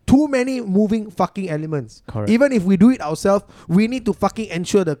 too many moving fucking elements. Correct. Even if we do it ourselves, we need to fucking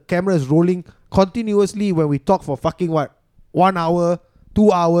ensure the camera is rolling continuously when we talk for fucking 1 hour,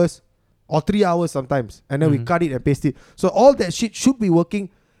 2 hours, or 3 hours sometimes. And then we Mhm. cut it and paste it. So all that shit should be working.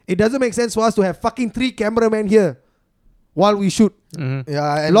 It doesn't make sense for us to have fucking 3 cameramen here while we shoot. Mhm.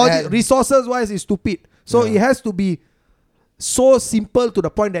 Yeah, and Resources wise is stupid. So Yeah. it has to be so simple to the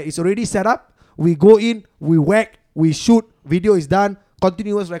point that it's already set up. We go in, we whack, we shoot, video is done,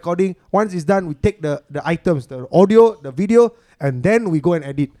 continuous recording. Once it's done, we take the items, the audio, the video, and then we go and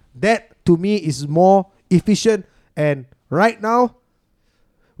edit. That to me is more efficient. And right now,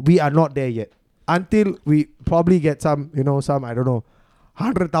 we are not there yet. Until we probably get some I don't know,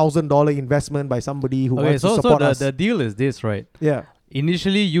 $100,000 investment by somebody who Okay, wants to so support us. the deal is this, right? Yeah.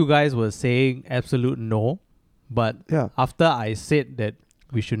 Initially, you guys were saying absolute no, but Yeah. after I said that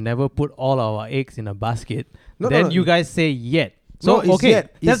we should never put all our eggs in a basket, No, then no. you guys say yet. No, So it's okay,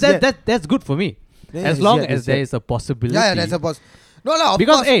 yet. It's yet. that's good for me. Yeah, As it's long yet, as it's there yet. is a possibility. yeah, that's a boss. No, of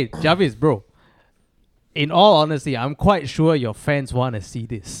because course. hey, Jarvis, bro. In all honesty, I'm quite sure your fans want to see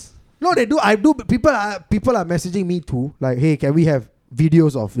this. No, they do. I do. People are messaging me too. Like, hey, can we have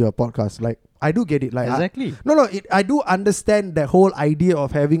videos of your podcast? Like, I do get it. Like, Exactly. I do understand the whole idea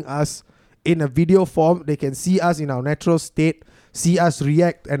of having us in a video form. They can see us in our natural state, see us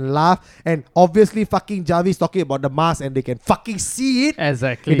react and laugh, and obviously, fucking Jarvis talking about the mask, and they can fucking see it.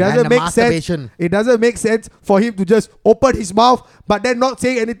 Exactly. It doesn't And the make sense. masturbation. It doesn't make sense for him to just open his mouth but then not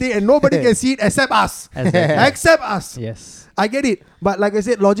saying anything, and nobody can see it except us. Exactly. Except us. Yes. I get it. But like I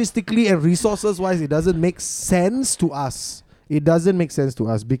said, logistically and resources wise, it doesn't make sense to us. It doesn't make sense to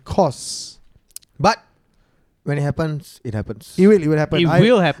us because But when it happens, it happens. it will happen. It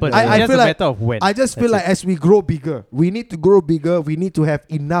will happen. I It's just feel a like- matter of when. I just feel That's like as we grow bigger, we need to grow bigger. We need to have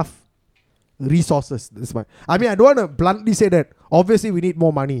enough resources. That's why. I mean, I don't want to bluntly say that. Obviously, we need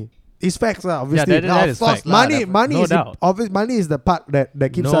more money. It's facts, obviously. that- that of is course, fact. lah, money, definitely. money No is doubt. money is the part that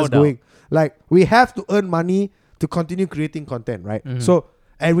keeps No us doubt. going. Like we have to earn money to continue creating content, right? Mhm. So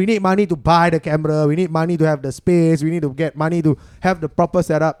and we need money to buy the camera. We need money to have the space. We need to get money to have the proper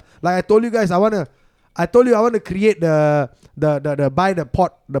setup. Like I told you guys, I want to create the buy the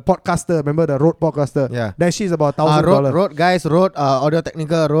podcaster. Remember the Rode podcaster? Yeah. That shit's about $1,000. Road guys, Road Audio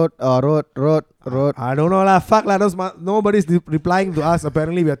Technica, Road. I don't know lah. Fuck lah. Nobody's replying to us.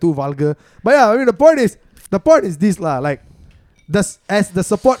 Apparently, we are too vulgar. But yeah, I mean the point is this lah. Like, as the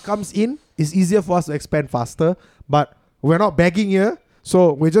support comes in, it's easier for us to expand faster. But we're not begging here,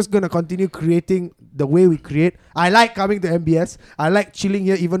 so we're just gonna continue creating the way we create. I like coming to MBS. I like chilling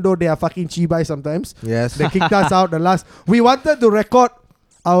here, even though they are fucking chibai sometimes. Yes. They kicked us out we wanted to record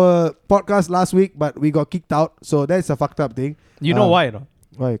our podcast last week, but we got kicked out. So that's a fucked up thing. You know why, no?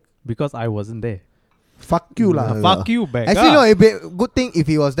 Like, Because I wasn't there. fuck you lah. Yeah. Fuck you back. Actually, no, it'd be a good thing if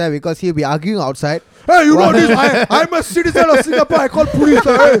he was there because he'll be arguing outside. Hey, you know this? I'm a citizen of Singapore. I call police.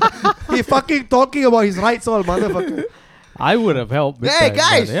 Hey. He fucking talking about his rights, all motherfucker. I would have helped. big Hey, time,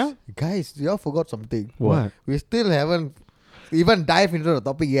 guys! but yeah. Guys, you all forgot something. What? We still haven't even dived into the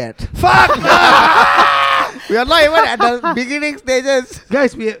topic yet. Fuck! We are not even at the beginning stages.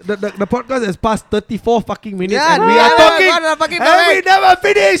 Guys, the podcast has passed 34 fucking minutes, Yeah, and we we are haven't talking, got the fucking and we topic. never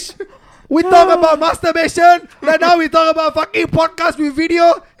finish. We talk about masturbation, and now we talk about fucking podcast with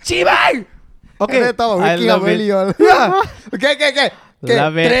video. Chibai! And Okay. then talk about I waking up love it. early all. Yeah. Okay.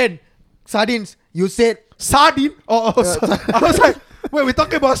 Love it. Train. Sardines. You said Sardine? I was like, wait, we're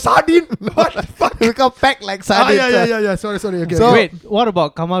talking about sardine? What the fuck? we come packed like Ah, sardines. yeah. Sorry. Okay. So- Wait, what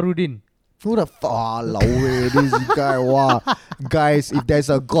about Kamarudin? Who the fuck? This guy, wow. Guys, if there's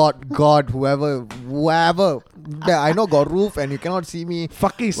a God, whoever, that I know got roof and you cannot see me.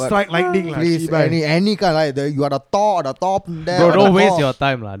 Fucking But strike lightning, Please, any kind like you are the top there. Bro, or don't the waste top. your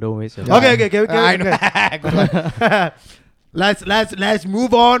time, lah. Don't waste your time. Okay. Let's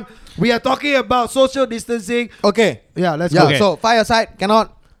move on. We are talking about social distancing. Okay. Yeah, let's Yeah. go. Okay. So fireside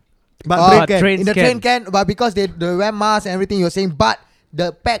cannot. But break train In the can. train can, but because they wear masks and everything, you're saying, but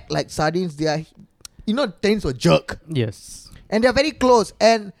the pack like sardines, they are, trains will jerk. Yes. And they're very close.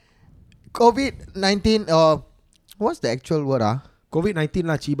 And COVID-19, what's the actual word? COVID-19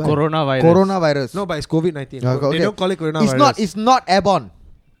 lah, Chiba. Coronavirus. No, but it's COVID-19. Okay. They don't call it coronavirus. It's not airborne.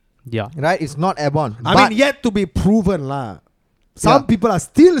 Yeah. Right? It's not airborne. I mean, yet to be proven lah. Some Yeah. people are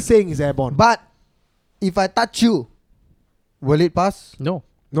still saying it's airborne. But if I touch you, will it pass? No.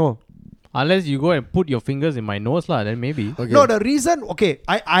 No. Unless you go and put your fingers in my nose, lah, then maybe. Okay. No, the reason, okay,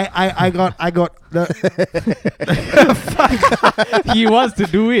 I got the He wants to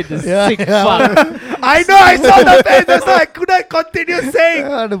do it. The Yeah. sick fuck. I know, I saw the face, that's why I couldn't continue saying.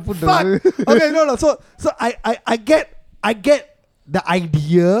 Fuck. Fuck. Okay, no. So I get the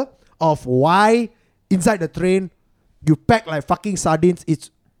idea of why inside the train you pack like fucking sardines. It's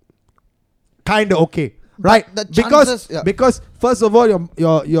kind of okay, right? the chances- yeah. Because first of all,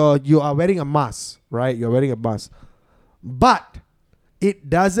 you are wearing a mask, right? You're wearing a mask, but it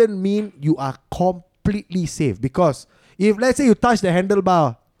doesn't mean you are completely safe. Because if let's say you touch the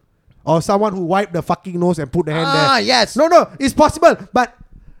handlebar, or someone who wiped the fucking nose and put the hand there, Yes. no, it's possible, but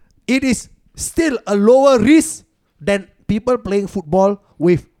it is still a lower risk than people playing football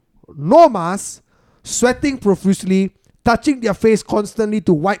with no mask, sweating profusely, touching their face constantly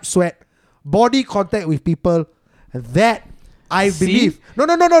to wipe sweat, body contact with people. That I See? believe. No.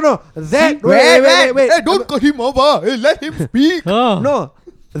 That See? wait. Hey, don't cut him over. Hey, let him speak. Oh. No,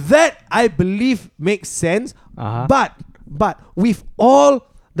 that I believe makes sense. Uh-huh. But with all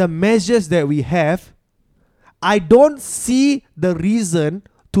the measures that we have, I don't see the reason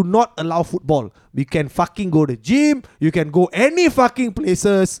to not allow football. We can fucking go to gym, you can go any fucking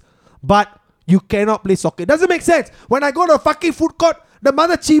places, but you cannot play soccer. It doesn't make sense. When I go to a fucking food court, the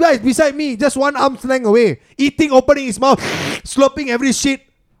mother Chiba is beside me, just one arm's length away, eating, opening his mouth, slurping every shit.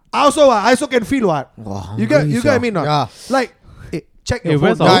 I also can feel what. Wow, You get hungry, what I sia. mean? Not? Yeah. Like, check Hey, your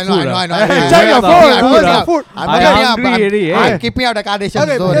where's phone. our now. food? I know. Hey, check your where's our phone. food, Where's ah? your food? I'm I not hungry already, I'm eh? keeping up the Kardashians.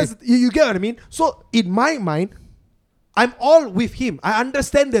 Okay, sorry. because you get what I mean. So in my mind, I'm all with him. I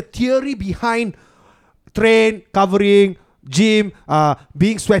understand the theory behind train, covering, gym,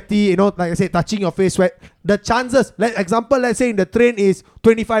 being sweaty, like I said, touching your face, sweat. The chances, let's say in the train is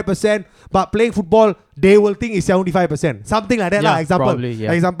 25%, but playing football, they will think it's 75%. Something like that, Yeah, example. probably,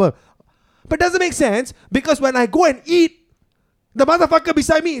 yeah. Example. But doesn't make sense because when I go and eat, the motherfucker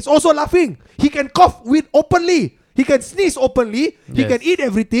beside me is also laughing. He can cough openly. He can sneeze openly. He Yes. can eat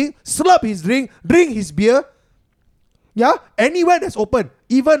everything, slurp his drink his beer. Yeah, anywhere that's open,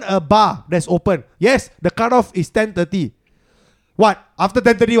 even a bar that's open. Yes, the cutoff is 10:30. What? After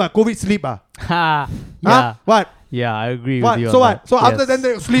 10:30, what? COVID sleep, Ha. Huh? Yeah. What? Yeah, I agree What? with you. So on what? that. So after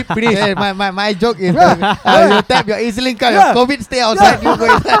Yes. 10:30, sleep, finish. Hey, my joke is Yeah. you tap your EasyLink card, Yeah. your COVID stay outside. You go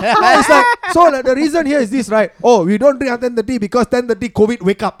inside. It's like, so like, the reason here is this, right? Oh, we don't drink at 10:30 because 10:30 COVID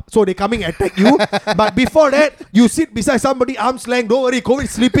wake up. So they coming attack you. But before that, you sit beside somebody arm's length. Don't worry, COVID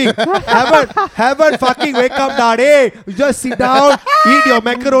sleeping. haven't fucking wake up, daddy. You just sit down, eat your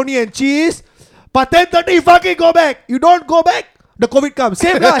macaroni and cheese. But 10:30 you fucking go back. You don't go back, the COVID comes.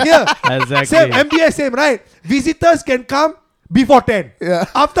 Same lah here. Exactly. Same, MBS same, right? Visitors can come before 10. Yeah.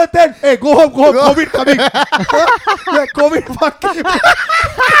 After 10, hey, go home. COVID coming. Yeah, COVID fucking.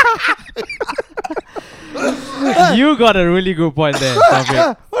 You got a really good point there.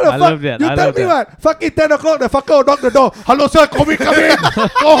 Taufik. What the I fuck? love that. You I tell love me that. what? Fucking 10 o'clock, the fucker will knock the door. Hello, sir, COVID coming.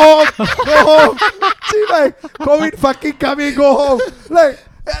 Go home. See, like, COVID fucking coming, go home. Like,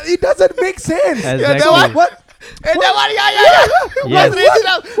 it doesn't make sense. Exactly. What? Hey, that one, yeah. Yes. Let's raise it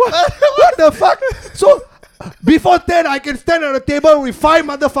up. What the fuck? So, before 10, I can stand at a table with 5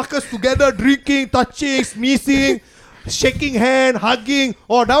 motherfuckers together, drinking, touching, sneezing, shaking hand, hugging.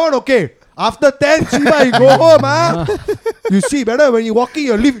 Oh, that one okay. After 10, Chiba, you go home, You see, better when you walking,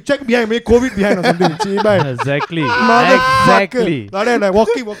 you leave, check behind, make COVID behind or something. Chiba. Exactly. Motherfucker. Exactly. Like that, like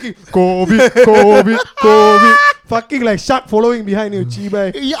walking. COVID. Fucking like shark following behind you,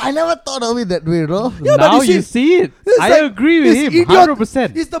 Chiba. Yeah, I never thought of it that way, bro. Yeah, but Now you you see, see it. It's I like agree with this him.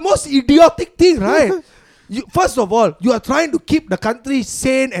 100%. It's the most idiotic thing, right? First of all, you are trying to keep the country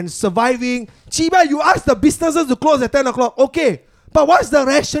sane and surviving. Chiba, you ask the businesses to close at 10 o'clock. Okay. But what's the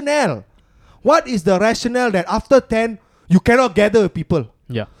rationale? What is the rationale that after 10, you cannot gather with people?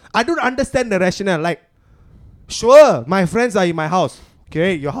 Yeah. I don't understand the rationale. Like, sure, my friends are in my house.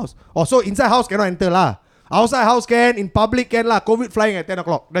 Okay, your house. Also, inside house cannot enter lah. Outside house can, in public can lah. COVID flying at 10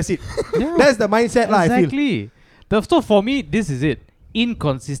 o'clock. That's it. Yeah. That's the mindset lah, I feel. Exactly. So for me, this is it.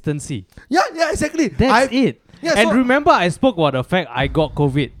 Inconsistency. Yeah, exactly. That's it. Yeah, and so- remember, I spoke about the fact I got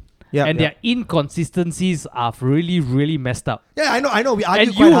COVID. Yeah, and yeah. their inconsistencies are really, really messed up. Yeah, I know. We argue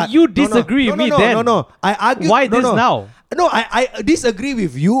And quite hard. you disagree with me then. No. I argue. Why no, this no. now? No, I disagree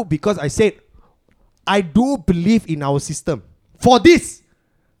with you because I said I do believe in our system. For this,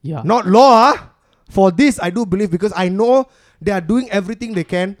 Yeah. not law. For this, I do believe because I know they are doing everything they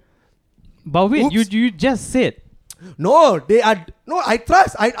can. But wait, Oops. you just said. No, they are. No, I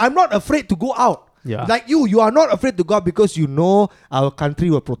trust. I'm not afraid to go out. Yeah. Like you are not afraid to go out because you know our country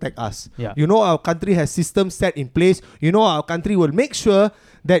will protect us. Yeah. You know our country has systems set in place. You know our country will make sure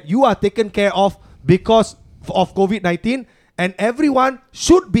that you are taken care of because of COVID-19 and everyone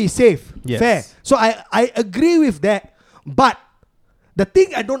should be safe. Yes. Fair. So I agree with that. But the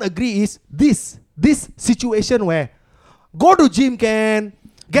thing I don't agree is this situation where go to gym can,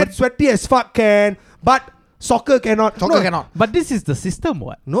 get sweaty as fuck can, but soccer cannot. Soccer cannot. But this is the system,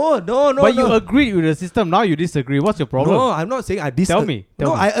 what? No. But you agreed with the system. Now you disagree. What's your problem? No, I'm not saying I disagree. Tell me.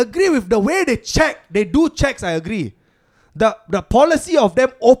 No, I agree with the way they check. They do checks, I agree. The policy of them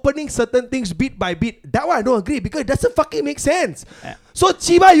opening certain things bit by bit, that one I don't agree because it doesn't fucking make sense. So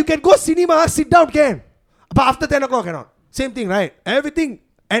Chiba, you can go cinema, sit down can. But after 10 o'clock cannot. Same thing, right? Everything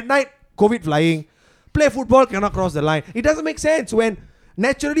at night, COVID flying. Play football, cannot cross the line. It doesn't make sense when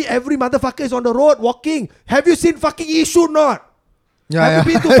naturally every motherfucker is on the road walking. Have you seen fucking Yishun not? Have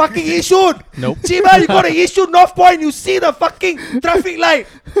you been to fucking Yishun? Nope. Chiba, you go to Yishun North Point, you see the fucking traffic light.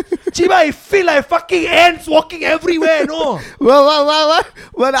 Chiba, I feel like fucking ants walking everywhere, no?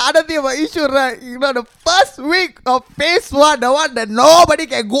 Well, the other thing about issue, right? You know, the first week of phase 1, the one that nobody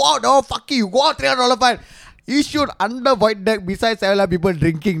can go out. Oh, fuck you go out $300 fine. Yishun under void deck beside several people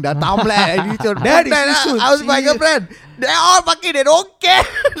drinking the tumbler and Yishun. That is Yishun. I was with my girlfriend. They all fucking, they don't care.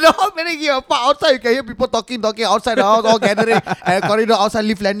 Nobody give a fuck. Outside you can hear people talking outside the house, all gathering and corridor outside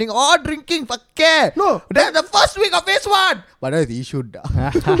lift landing, all drinking. Fuck care. No, That's the first week of phase 1. But that's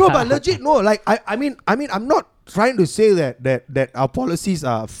Yishun. No, but legit, no. Like I mean, I'm not trying to say that our policies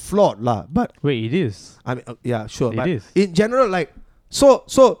are flawed, lah. But Wait, it is. I mean, yeah, sure. It but is. in general, like, so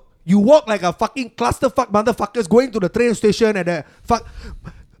you walk like a fucking clusterfuck motherfuckers going to the train station and the fuck.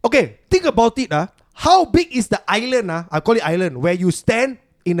 Okay, think about it, How big is the island, I call it island, where you stand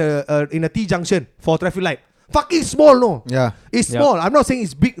in a T junction for traffic light? Fucking small, no? Yeah. It's Yeah. small. I'm not saying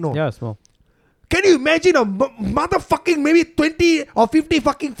it's big, no. Yeah, small. Can you imagine a motherfucking maybe 20 or 50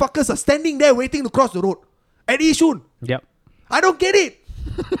 fucking fuckers are standing there waiting to cross the road at Yishun? Yep. I don't get it.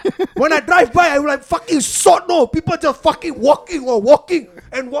 When I drive by, I'm like fucking sod, no. People just fucking walking.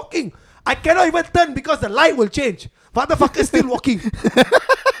 I cannot even turn because the light will change. Motherfuckers still walking.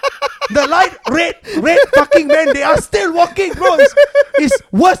 The light, red fucking man, they are still walking, bro. It's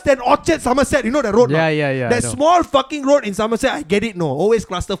worse than Orchard, Somerset. You know the road, no? Yeah. That I know. small fucking road in Somerset, I get it, no. Always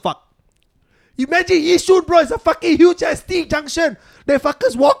clusterfuck. Imagine Yishun, bro. It's a fucking huge ass T junction. The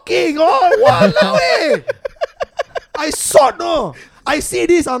fuckers walking. Oh, walao. I saw, no. I see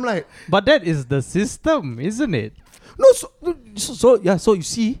this, I'm like, But that is the system, isn't it? no, so you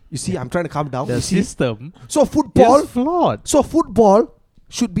see, I'm trying to calm down. The You see? system So football, is flawed. so football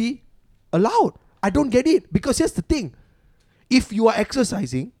should be allowed. I don't get it because here's the thing: if you are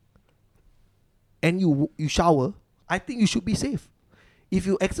exercising and you shower, I think you should be safe. If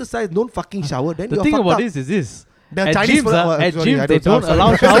you exercise, don't fucking shower, then The you're thing fucked about up. this is this. The At Chinese gyms, fella- oh, at sorry, I gyms they don't- don't I'm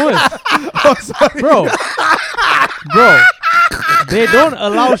allow sorry. showers. Oh, sorry. Bro, they don't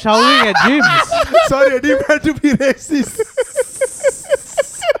allow showering at gyms. Sorry, I didn't mean to be racist.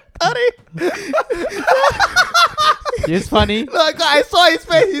 Sorry. It's funny. Look, I saw his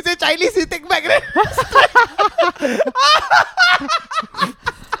face. He said Chinese, he take back.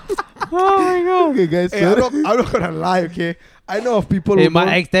 Oh my god. Okay, guys. Hey, I'm not gonna lie, okay? I know of people Hey, who my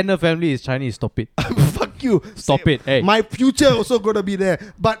don't- extended family is Chinese. Stop it. fuck you. Stop it. Hey. My future also gonna be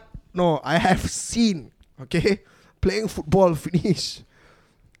there. But no, I have seen, okay, playing football finish.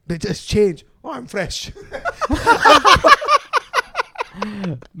 They just change. Oh, I'm fresh.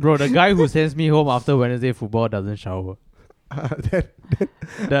 Bro, the guy who sends me home after Wednesday football doesn't shower. Then-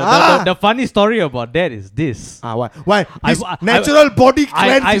 The funny story about that is this. why? Why? I- His I- natural body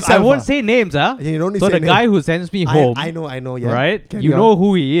cleanse I himself, won't say names, huh? You don't need So say the name. guy who sends me home, I know, yeah. right? Carry You on. know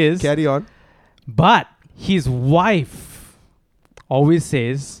who he is. Carry on. But his wife always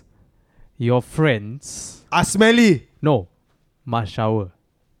says, your friends, Smelly. no, must shower.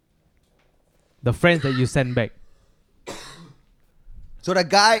 The friends that you send back. So the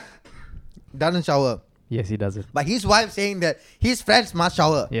guy doesn't shower. Yes, he does it. But his wife saying that his friends must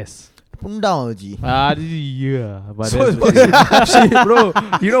shower. Yes. Pundang Ji. Yeah. But So that's she, bro,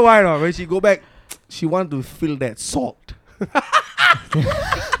 you know why not? When she go back, she want to feel that salt.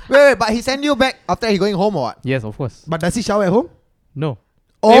 Wait, but he send you back after he going home or what? yes, of course. But does he shower at home? No.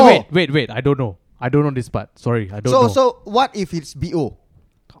 Oh. Hey, wait. I don't know. I don't know this part. Sorry, I don't know. So what if it's BO?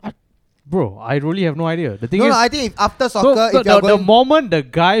 Bro, I really have no idea. The thing No, is, I think if after so soccer, if the you're going... moment the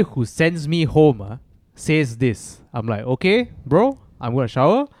guy who sends me home says this, I'm like, okay, bro, I'm gonna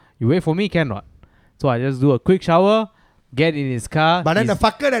shower. You wait for me, cannot. So I just do a quick shower, get in his car. But then the he's-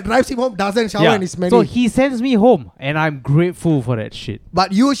 fucker that drives him home doesn't shower and is smelly. So he sends me home, and I'm grateful for that shit.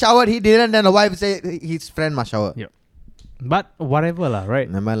 But you showered, he didn't, then the wife say his friend must shower. Yeah. But whatever lah, right?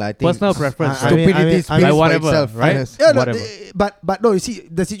 Never mind, I think Personal preference, I mean- stupidity speaks like for whatever, itself, right? Yes. Yeah, no, Whatever. but no, you see,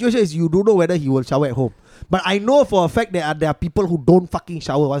 the situation is you don't know whether he will shower at home. But I know for a fact that there are people who don't fucking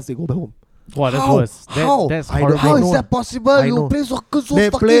shower once they go back home. Wow, that's How? worse. How? That's I don't horrible. How is know. that possible? I You know. play soccer so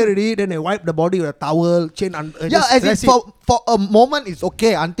They fucking... play already, then they wipe the body with a towel, chain under. Yeah, just- as in that's it. for a moment it's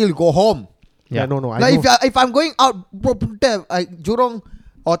okay until you go home. Yeah, no, I Like know. if I'm going out, bro, Jurong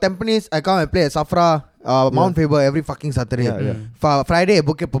or Tampines, I come and play at Safra, Mount Faber every fucking Saturday. Yeah. Friday at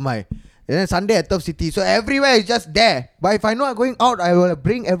Bukit Pemai. And then Sunday at Turf City. So everywhere is just there. But if I know I'm going out, I will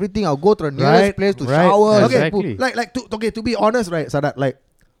bring everything. I'll go to the nearest Right, place to right. shower. Yeah, Okay, exactly. to be honest, right, Sadat, like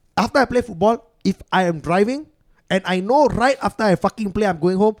after I play football, if I am driving and I know right after I fucking play I'm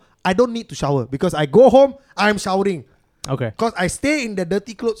going home, I don't need to shower because I go home, I'm showering. Okay. Because I stay in the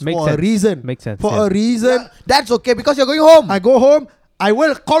dirty clothes Makes for a sense. reason. Makes sense, For yeah. a reason. That's okay because you're going home. I go home, I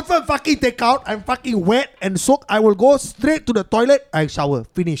will confirm fucking take out. I'm fucking wet and soaked. I will go straight to the toilet. I shower.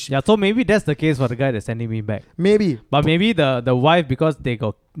 Finish. Yeah, so maybe that's the case for the guy that's sending me back. Maybe. But maybe the wife, because they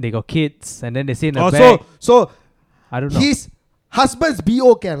got kids and then they stay in the back. So I don't know. his husband's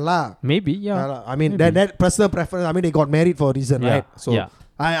BO can lah. Maybe, yeah. I mean Maybe. that personal preference. I mean they got married for a reason, Yeah, right? So yeah.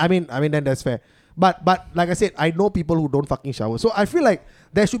 I mean then that's fair. But like I said, I know people who don't fucking shower. So I feel like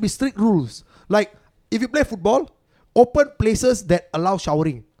there should be strict rules. Like if you play football, open places that allow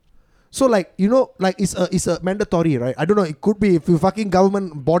showering. So like like it's a mandatory, right? I don't know. It could be if you fucking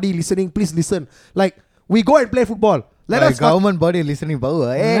government body listening, please listen. Like we go and play football. Let us government body listening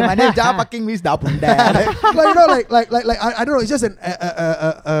power. Hey, my name Jah fucking Miss Dapunda. I don't know. It's just an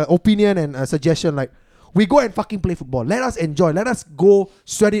opinion and a suggestion. Like we go and fucking play football. Let us enjoy. Let us go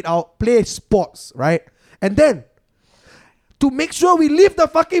sweat it out. Play sports, right? And then to make sure we leave the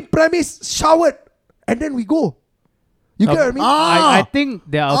fucking premise showered, and then we go. You get what I mean? I think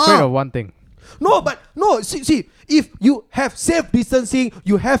they are afraid of one thing. No, but no. See, if you have safe distancing,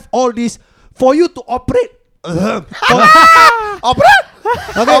 you have all this for you to operate. But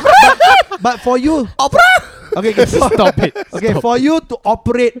for you, okay, Stop it. okay, for you to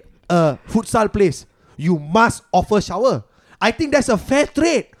operate a futsal place, you must offer shower. I think that's a fair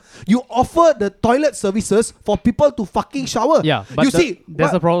trade. You offer the toilet services for people to fucking shower. Yeah, but you see,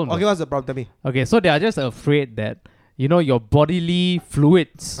 there's a problem. Okay, what's the problem? Tell me. Okay, so they are just afraid that, your bodily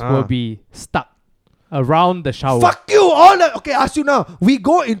fluids will be stuck around the shower. Fuck you all. Okay, ask you now. We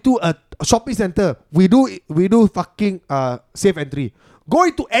go into a shopping center. We do fucking safe entry. Go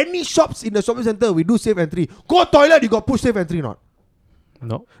into any shops in the shopping center. We do safe entry. Go toilet. You got push safe entry not?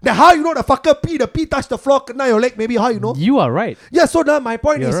 No. Then how you know the fucker pee? The pee touch the floor. Now your leg. Maybe how you know? You are right. Yeah. So now my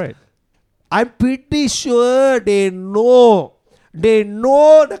point You're is, right. I'm pretty sure they know. They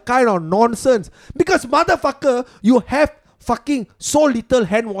know the kind of nonsense. Because motherfucker, you have fucking so little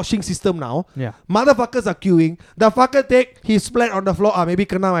hand washing system now. Yeah. Motherfuckers are queuing. The fucker take his splat on the floor. Maybe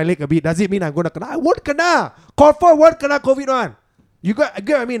kena my leg a bit. Does it mean I'm gonna kena? I won't kena. Confirm won't kena COVID one. You get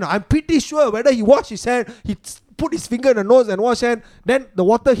what I mean? I'm pretty sure whether he wash his hand, he put his finger in the nose and wash hand, then the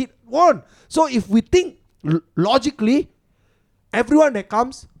water hit one. So if we think logically, everyone that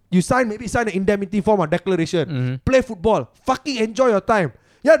comes, you sign an indemnity form or declaration. Play football. Fucking enjoy your time.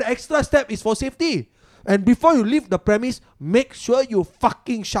 Yeah, the extra step is for safety. And before you leave the premise, make sure you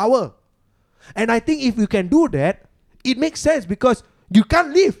fucking shower. And I think if you can do that, it makes sense because you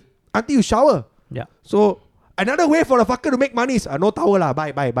can't leave until you shower. Yeah. So another way for the fucker to make money is no towel lah.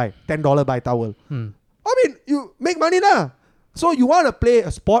 Buy. $10 buy towel. I mean, you make money lah. So you want to play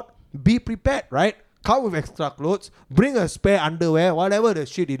a sport, be prepared, right? Come with extra clothes, bring a spare underwear, whatever the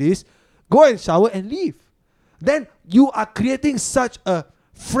shit it is, go and shower and leave. Then you are creating such a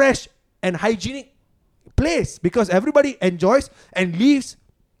fresh and hygienic place because everybody enjoys and leaves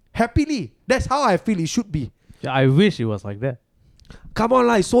happily. That's how I feel it should be. Yeah, I wish it was like that. Come on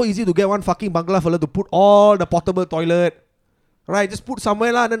lah, it's so easy to get one fucking bangla fella to put all the portable toilet. Right, just put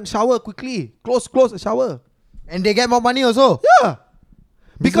somewhere lah, then shower quickly. Close the shower. And they get more money also. Yeah.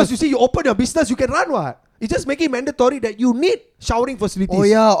 Because you see, you open your business, you can run what? It's just making mandatory that you need showering facilities. Oh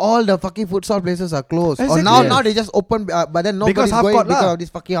yeah, all the fucking futsal places are closed. Exactly. Or now Yes. they just open, but then Because nobody's half going court because lah. of this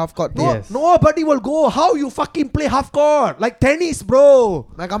fucking half court. No, Yes. nobody will go. How you fucking play half court? Like tennis, bro.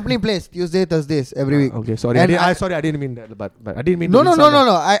 My company plays Tuesday, Thursdays every week. Okay, sorry. And I didn't mean that, but I didn't mean No, to no, insult no,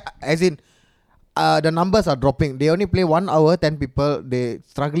 no, them. no. As in, the numbers are dropping. They only play 1 hour, 10 people. They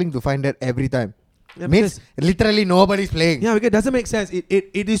struggling to find that every time. Yeah, Means literally nobody's playing. Yeah, because it doesn't make sense.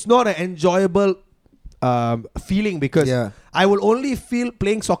 It is not an enjoyable feeling because Yeah. I will only feel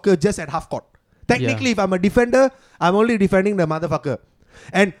playing soccer just at half court. Technically, if I'm a defender, I'm only defending the motherfucker.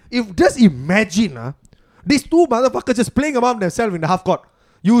 And if just imagine, these two motherfuckers just playing among themselves in the half court.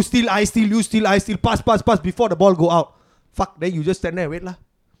 You steal, I steal, you steal, I steal, pass before the ball go out. Fuck, then you just stand there and wait lah.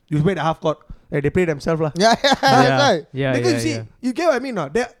 You wait the half court. They play themselves lah. Yeah, that's right. Yeah, Because yeah, you see, yeah. you get what I mean now.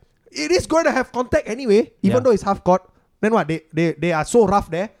 It is going to have contact anyway, even Yeah. though it's half court. Then what? They are so rough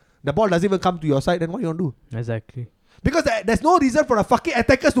there. The ball doesn't even come to your side. Then what you want to do? Exactly. Because there's no reason for the fucking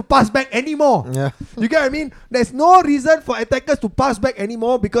attackers to pass back anymore. Yeah. You get what I mean? There's no reason for attackers to pass back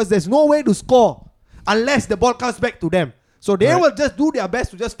anymore because there's no way to score unless the ball comes back to them. So they Right. will just do their best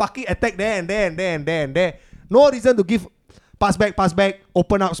to just fucking attack there and there and there and there and there. No reason to give pass back,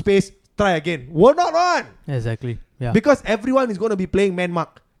 open up space, try again. Will not run. Exactly. Yeah. Because everyone is going to be playing man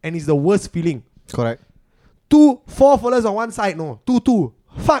mark and it's the worst feeling. Correct. 4 fellas on one side, no. 2-2.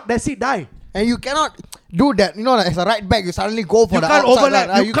 Fuck, that's it, die. And you cannot do that. You know, like as a right back, you suddenly go for You the can't outside, overlap.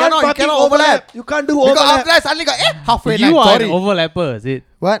 right? You can't fucking overlap. You can't do Because overlap. after that, suddenly got halfway you line. are Sorry. an overlapper, is it?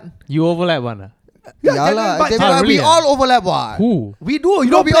 What? You overlap one. Yeah, Yeah, lah. but- Ah, We really, all overlap, what? Who? We do. You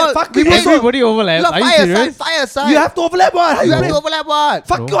No, don't we play all- fucking we play- also. Everybody overlaps. Look, Are you fire serious? side. You have to overlap what? How You you have play? to overlap what?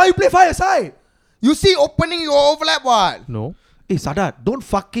 Fuck No. you, how you play fire side? You see opening, you overlap what? No. Hey, Sadat, don't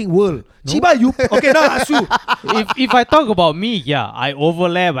fucking whirl. Chiba, you... Okay, now I ask you. if I talk about me, yeah, I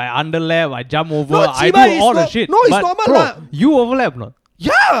overlap, I underlap, I jump over, No, I Chiba do is all the not- shit. no, it's But normal bro, lah. you overlap not?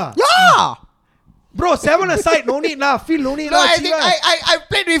 Yeah. Yeah. Bro, 7 aside, no need lah. Feel no need No, lah, I think Chiba. I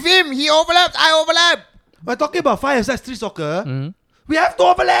played with him. He overlaps, I overlap. We're talking about 5 aside street soccer. Mhm. We have to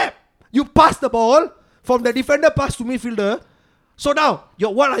overlap. You pass the ball from the defender pass to midfielder. So now,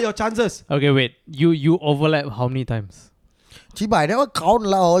 what are your chances? Okay, wait. You overlap how many times? Chiba, I never count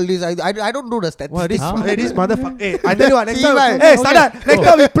lah all this. I don't do the statistics. This motherfucker. Hey, I tell you what, next time. Chiba. Hey, Okay. Sadat, next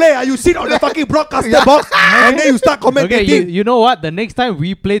time we play, you sit on the fucking broadcaster box and then you start Okay, commentating. you know what? The next time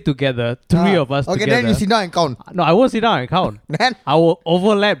we play together, three of us Okay, together. then you sit down and count. No, I won't sit down and count. Then I will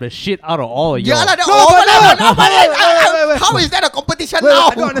overlap the shit out of all of you. yeah, lah, that No, but overlap. no, No, but wait. how is that a competition Wait, now?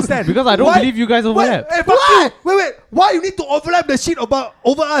 I don't understand. Because I don't Why- believe you guys overlap. Wait, hey, fuck you. Wait. Why you need to overlap the shit over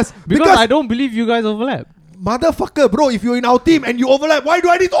us? Because I don't believe you guys overlap. Motherfucker, bro, if you're in our team and you overlap, why do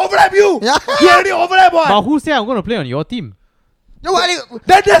I need to overlap you? Yeah. You already overlap what? But who said I'm going to play on your team? No,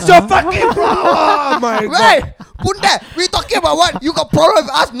 That's your fucking problem. Oh my god. wait, Punta, we talking about what? You got problem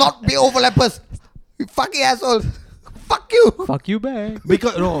with us not being overlappers. You fucking assholes. Fuck you. Fuck you back.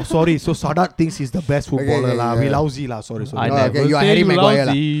 Because no, sorry. So Sadat thinks he's the best footballer Okay, lah. yeah. We lousy lah. Sorry. I No, never okay, you are say Harry you Maguire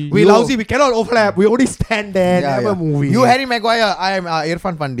lah. lousy. We You- lousy. We cannot overlap. We only stand there, Yeah, never yeah. moving. You Harry Maguire, I am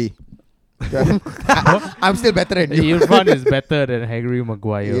Irfan Pandi. I'm still better than you. Irfan is better than Harry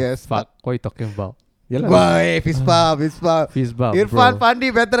Maguire. Yes. Fuck. What are you talking about? Why, fist bump. Fist bump, Irfan bro.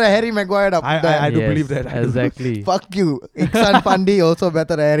 Pandi better than Harry Maguire. I do Yes, believe that. I do. Exactly. Fuck you. Iksan Pandi also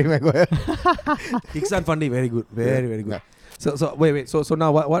better than Harry Maguire. Iksan Fandi, very good. Very good. So wait. So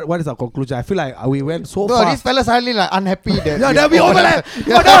now what is our conclusion? I feel like we went so No, far. this fella suddenly like unhappy that Yeah, that we overlap.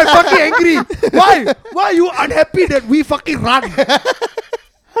 But now I'm fucking angry. Why? Why are you unhappy that we fucking run?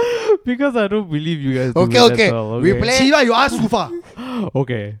 Because I don't believe you guys. Okay, do it, okay. that's all, We play- Shiva, you ask Sufa.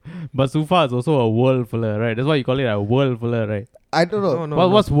 Okay, but Sufa is also a world fella, right? That's why you call it a world fella, right? I don't know.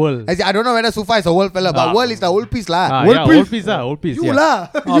 What's world? I don't know whether Sufa is a world fella, but Ah. world is the old piece lah. World yeah, peace. old piece, old piece. You yeah.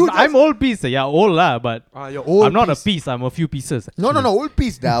 lah. I'm old piece, yeah, old lah, but You're old I'm not piece. a piece. I'm a few pieces. No, actually. old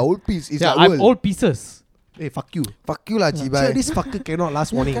piece da. Old piece is Yeah, like I'm world. old pieces. Hey, fuck you. Fuck you lah, Sure, Chibai. this fucker cannot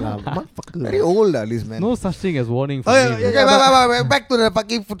last warning lah. Motherfucker. Very old lah, this man. No such thing as warning for Oh, me. yeah, man. yeah, Okay, wait, back to the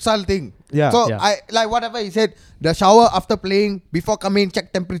fucking futsal thing. Yeah. So Yeah. I like whatever he said. The shower after playing, before coming,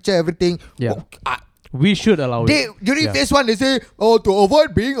 check temperature, everything. Yeah. Oh, We should allow they it. during Yeah. phase one they say, oh, to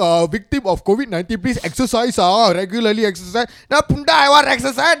avoid being a victim of COVID-19, please exercise, regularly exercise. Now Punda I want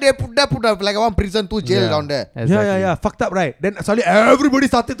exercise. They put up like I want prison to jail Yeah. down there. Exactly. Yeah. Fucked up, right? Then suddenly everybody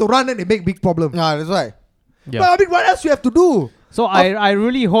started to run and they make big problem. Yeah, that's why. Yeah. But I mean, what else you have to do? So I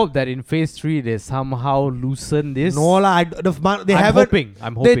really hope that in phase 3 they somehow loosen this. No lah, they I'm haven't. hoping.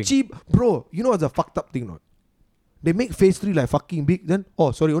 I'm They're hoping. cheap, bro. You know what's a fucked up thing, not? They make phase 3 like fucking big. Then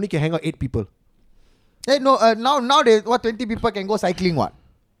only can hang out 8 people. Hey, no, now they 20 people can go cycling what?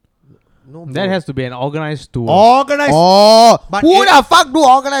 No, That has to be an organized tour. organized. Oh, But who it- the fuck do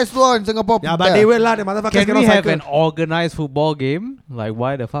organized tour in Singapore? Yeah, but they will lah. The motherfuckers Can cannot we have cycle. an organized football game? Like,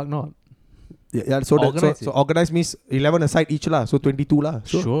 why the fuck not? Yeah, so Organize it. organized means 11 aside each lah. So 22 lah.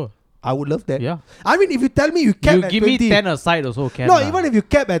 Sure. I would love that. Yeah. I mean, if you tell me you cap You at give 20, me 10 aside also can. no, lah. even if you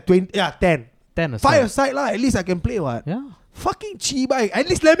cap at 20, 10. 10 aside. 5 aside lah, at least I can play what. Yeah. Fucking chibai. At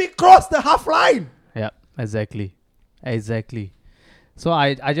least let me cross the half line. Yeah, exactly. So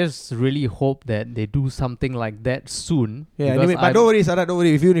I just really hope that they do something like that soon. Yeah, because anyway, but don't worry, Sarat, don't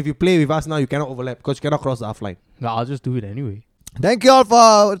worry. If you play with us now, you cannot overlap because you cannot cross the half line. No, I'll just do it anyway. Thank you all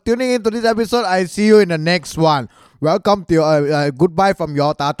for tuning into this episode. I see you in the next one. Welcome to your goodbye from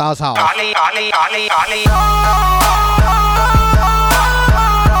your Tata's house.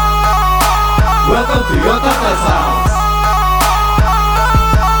 Welcome to your Tata's house.